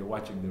it's like you're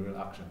watching the real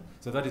action.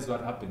 So that is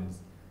what happens.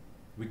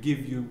 We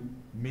give you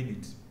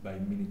minute by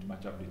minute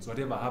match updates.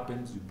 Whatever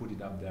happens, we put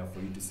it up there for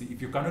you to see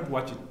if you cannot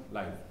watch it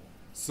live.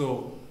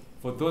 So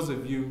for those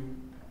of you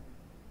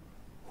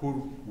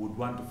who would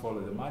want to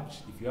follow the match,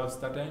 if you have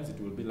start times, it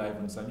will be live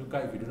on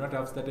Sanyuka. If you do not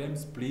have start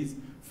times, please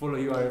follow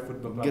URA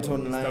Football Club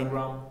on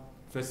Instagram,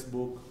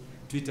 Facebook,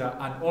 Twitter,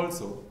 and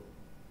also,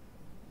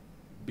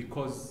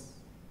 because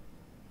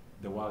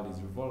the world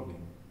is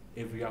revolving,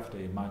 every after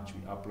a match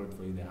we upload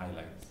for you the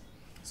highlights.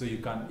 So you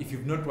can, if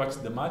you've not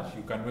watched the match,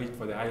 you can wait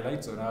for the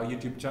highlights on our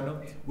YouTube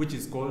channel, which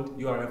is called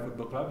URA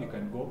Football Club. You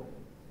can go,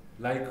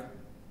 like,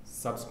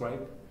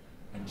 subscribe,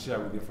 and share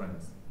with your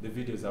friends. The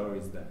videos are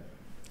always there.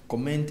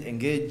 Comment,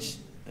 engage,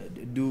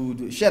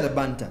 share the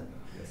banter.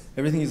 Yes.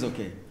 Everything is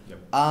okay.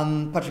 Yep.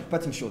 Patrick,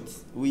 parting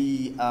shots.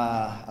 We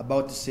are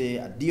about to say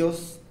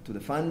adios to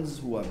the fans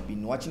who have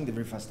been watching the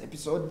very first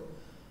episode,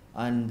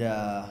 and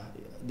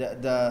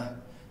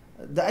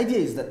the idea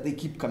is that they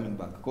keep coming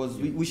back, because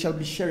we shall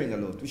be sharing a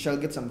lot. We shall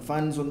get some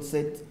fans on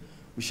set,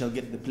 we shall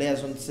get the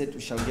players on set,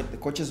 we shall get the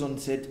coaches on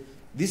set.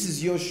 This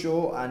is your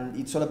show, and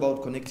it's all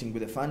about connecting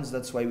with the fans.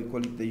 That's why we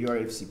call it the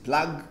URA FC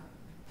Plug.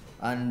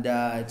 And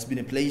it's been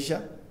a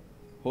pleasure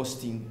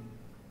hosting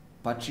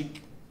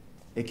Patrick,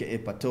 aka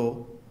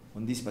Pato,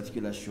 on this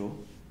particular show.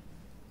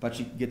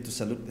 Patrick, get to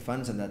salute the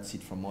fans, and that's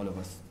it from all of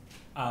us.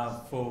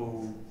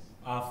 For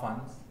our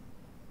fans,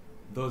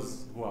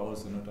 those who are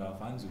also not our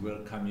fans, we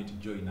welcome you to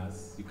join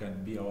us. You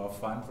can be our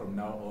fan from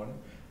now on.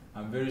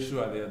 I'm very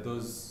sure there are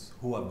those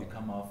who have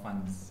become our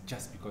fans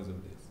just because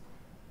of this.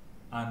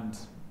 And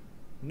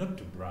not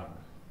to brag,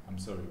 I'm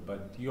sorry,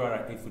 but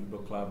URA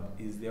Football Club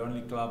is the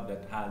only club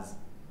that has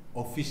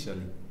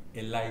officially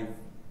a live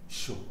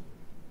show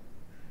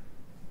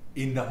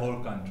in the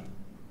whole country.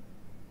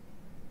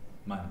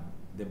 Man,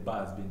 the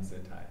bar has been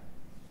set high.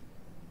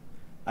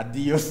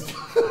 Adios.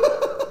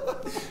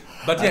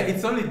 But yeah,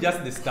 it's only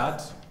just the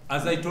start.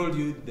 As I told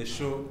you, the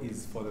show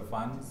is for the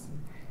fans,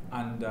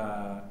 and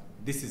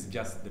this is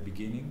just the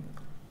beginning.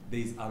 There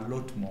is a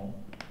lot more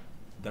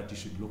that you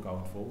should look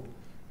out for.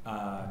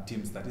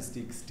 Team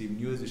statistics, team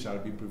news. We shall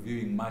be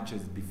previewing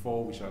matches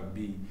before. We shall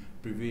be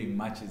previewing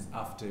matches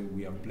after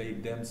we have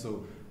played them.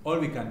 So all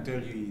we can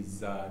tell you is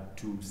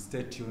to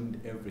stay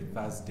tuned every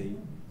Thursday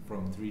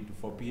from 3 to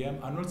 4 p.m.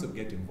 and also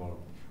get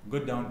involved. Go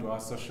down to our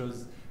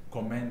socials,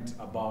 comment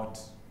about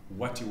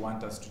what you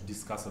want us to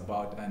discuss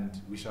about,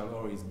 and we shall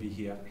always be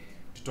here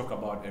to talk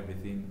about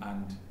everything.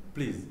 And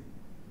please,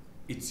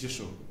 it's your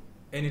show.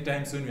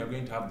 Anytime soon we are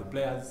going to have the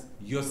players,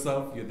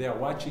 yourself, you're there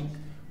watching.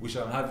 We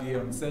shall have you here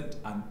on set,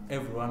 and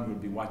everyone will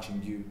be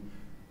watching you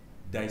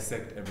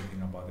dissect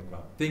everything about the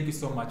club. Thank you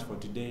so much for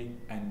today,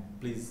 and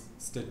please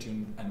stay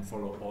tuned and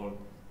follow all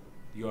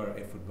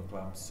URA Football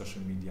Club's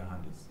social media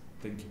handles.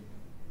 Thank you.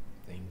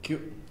 Thank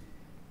you.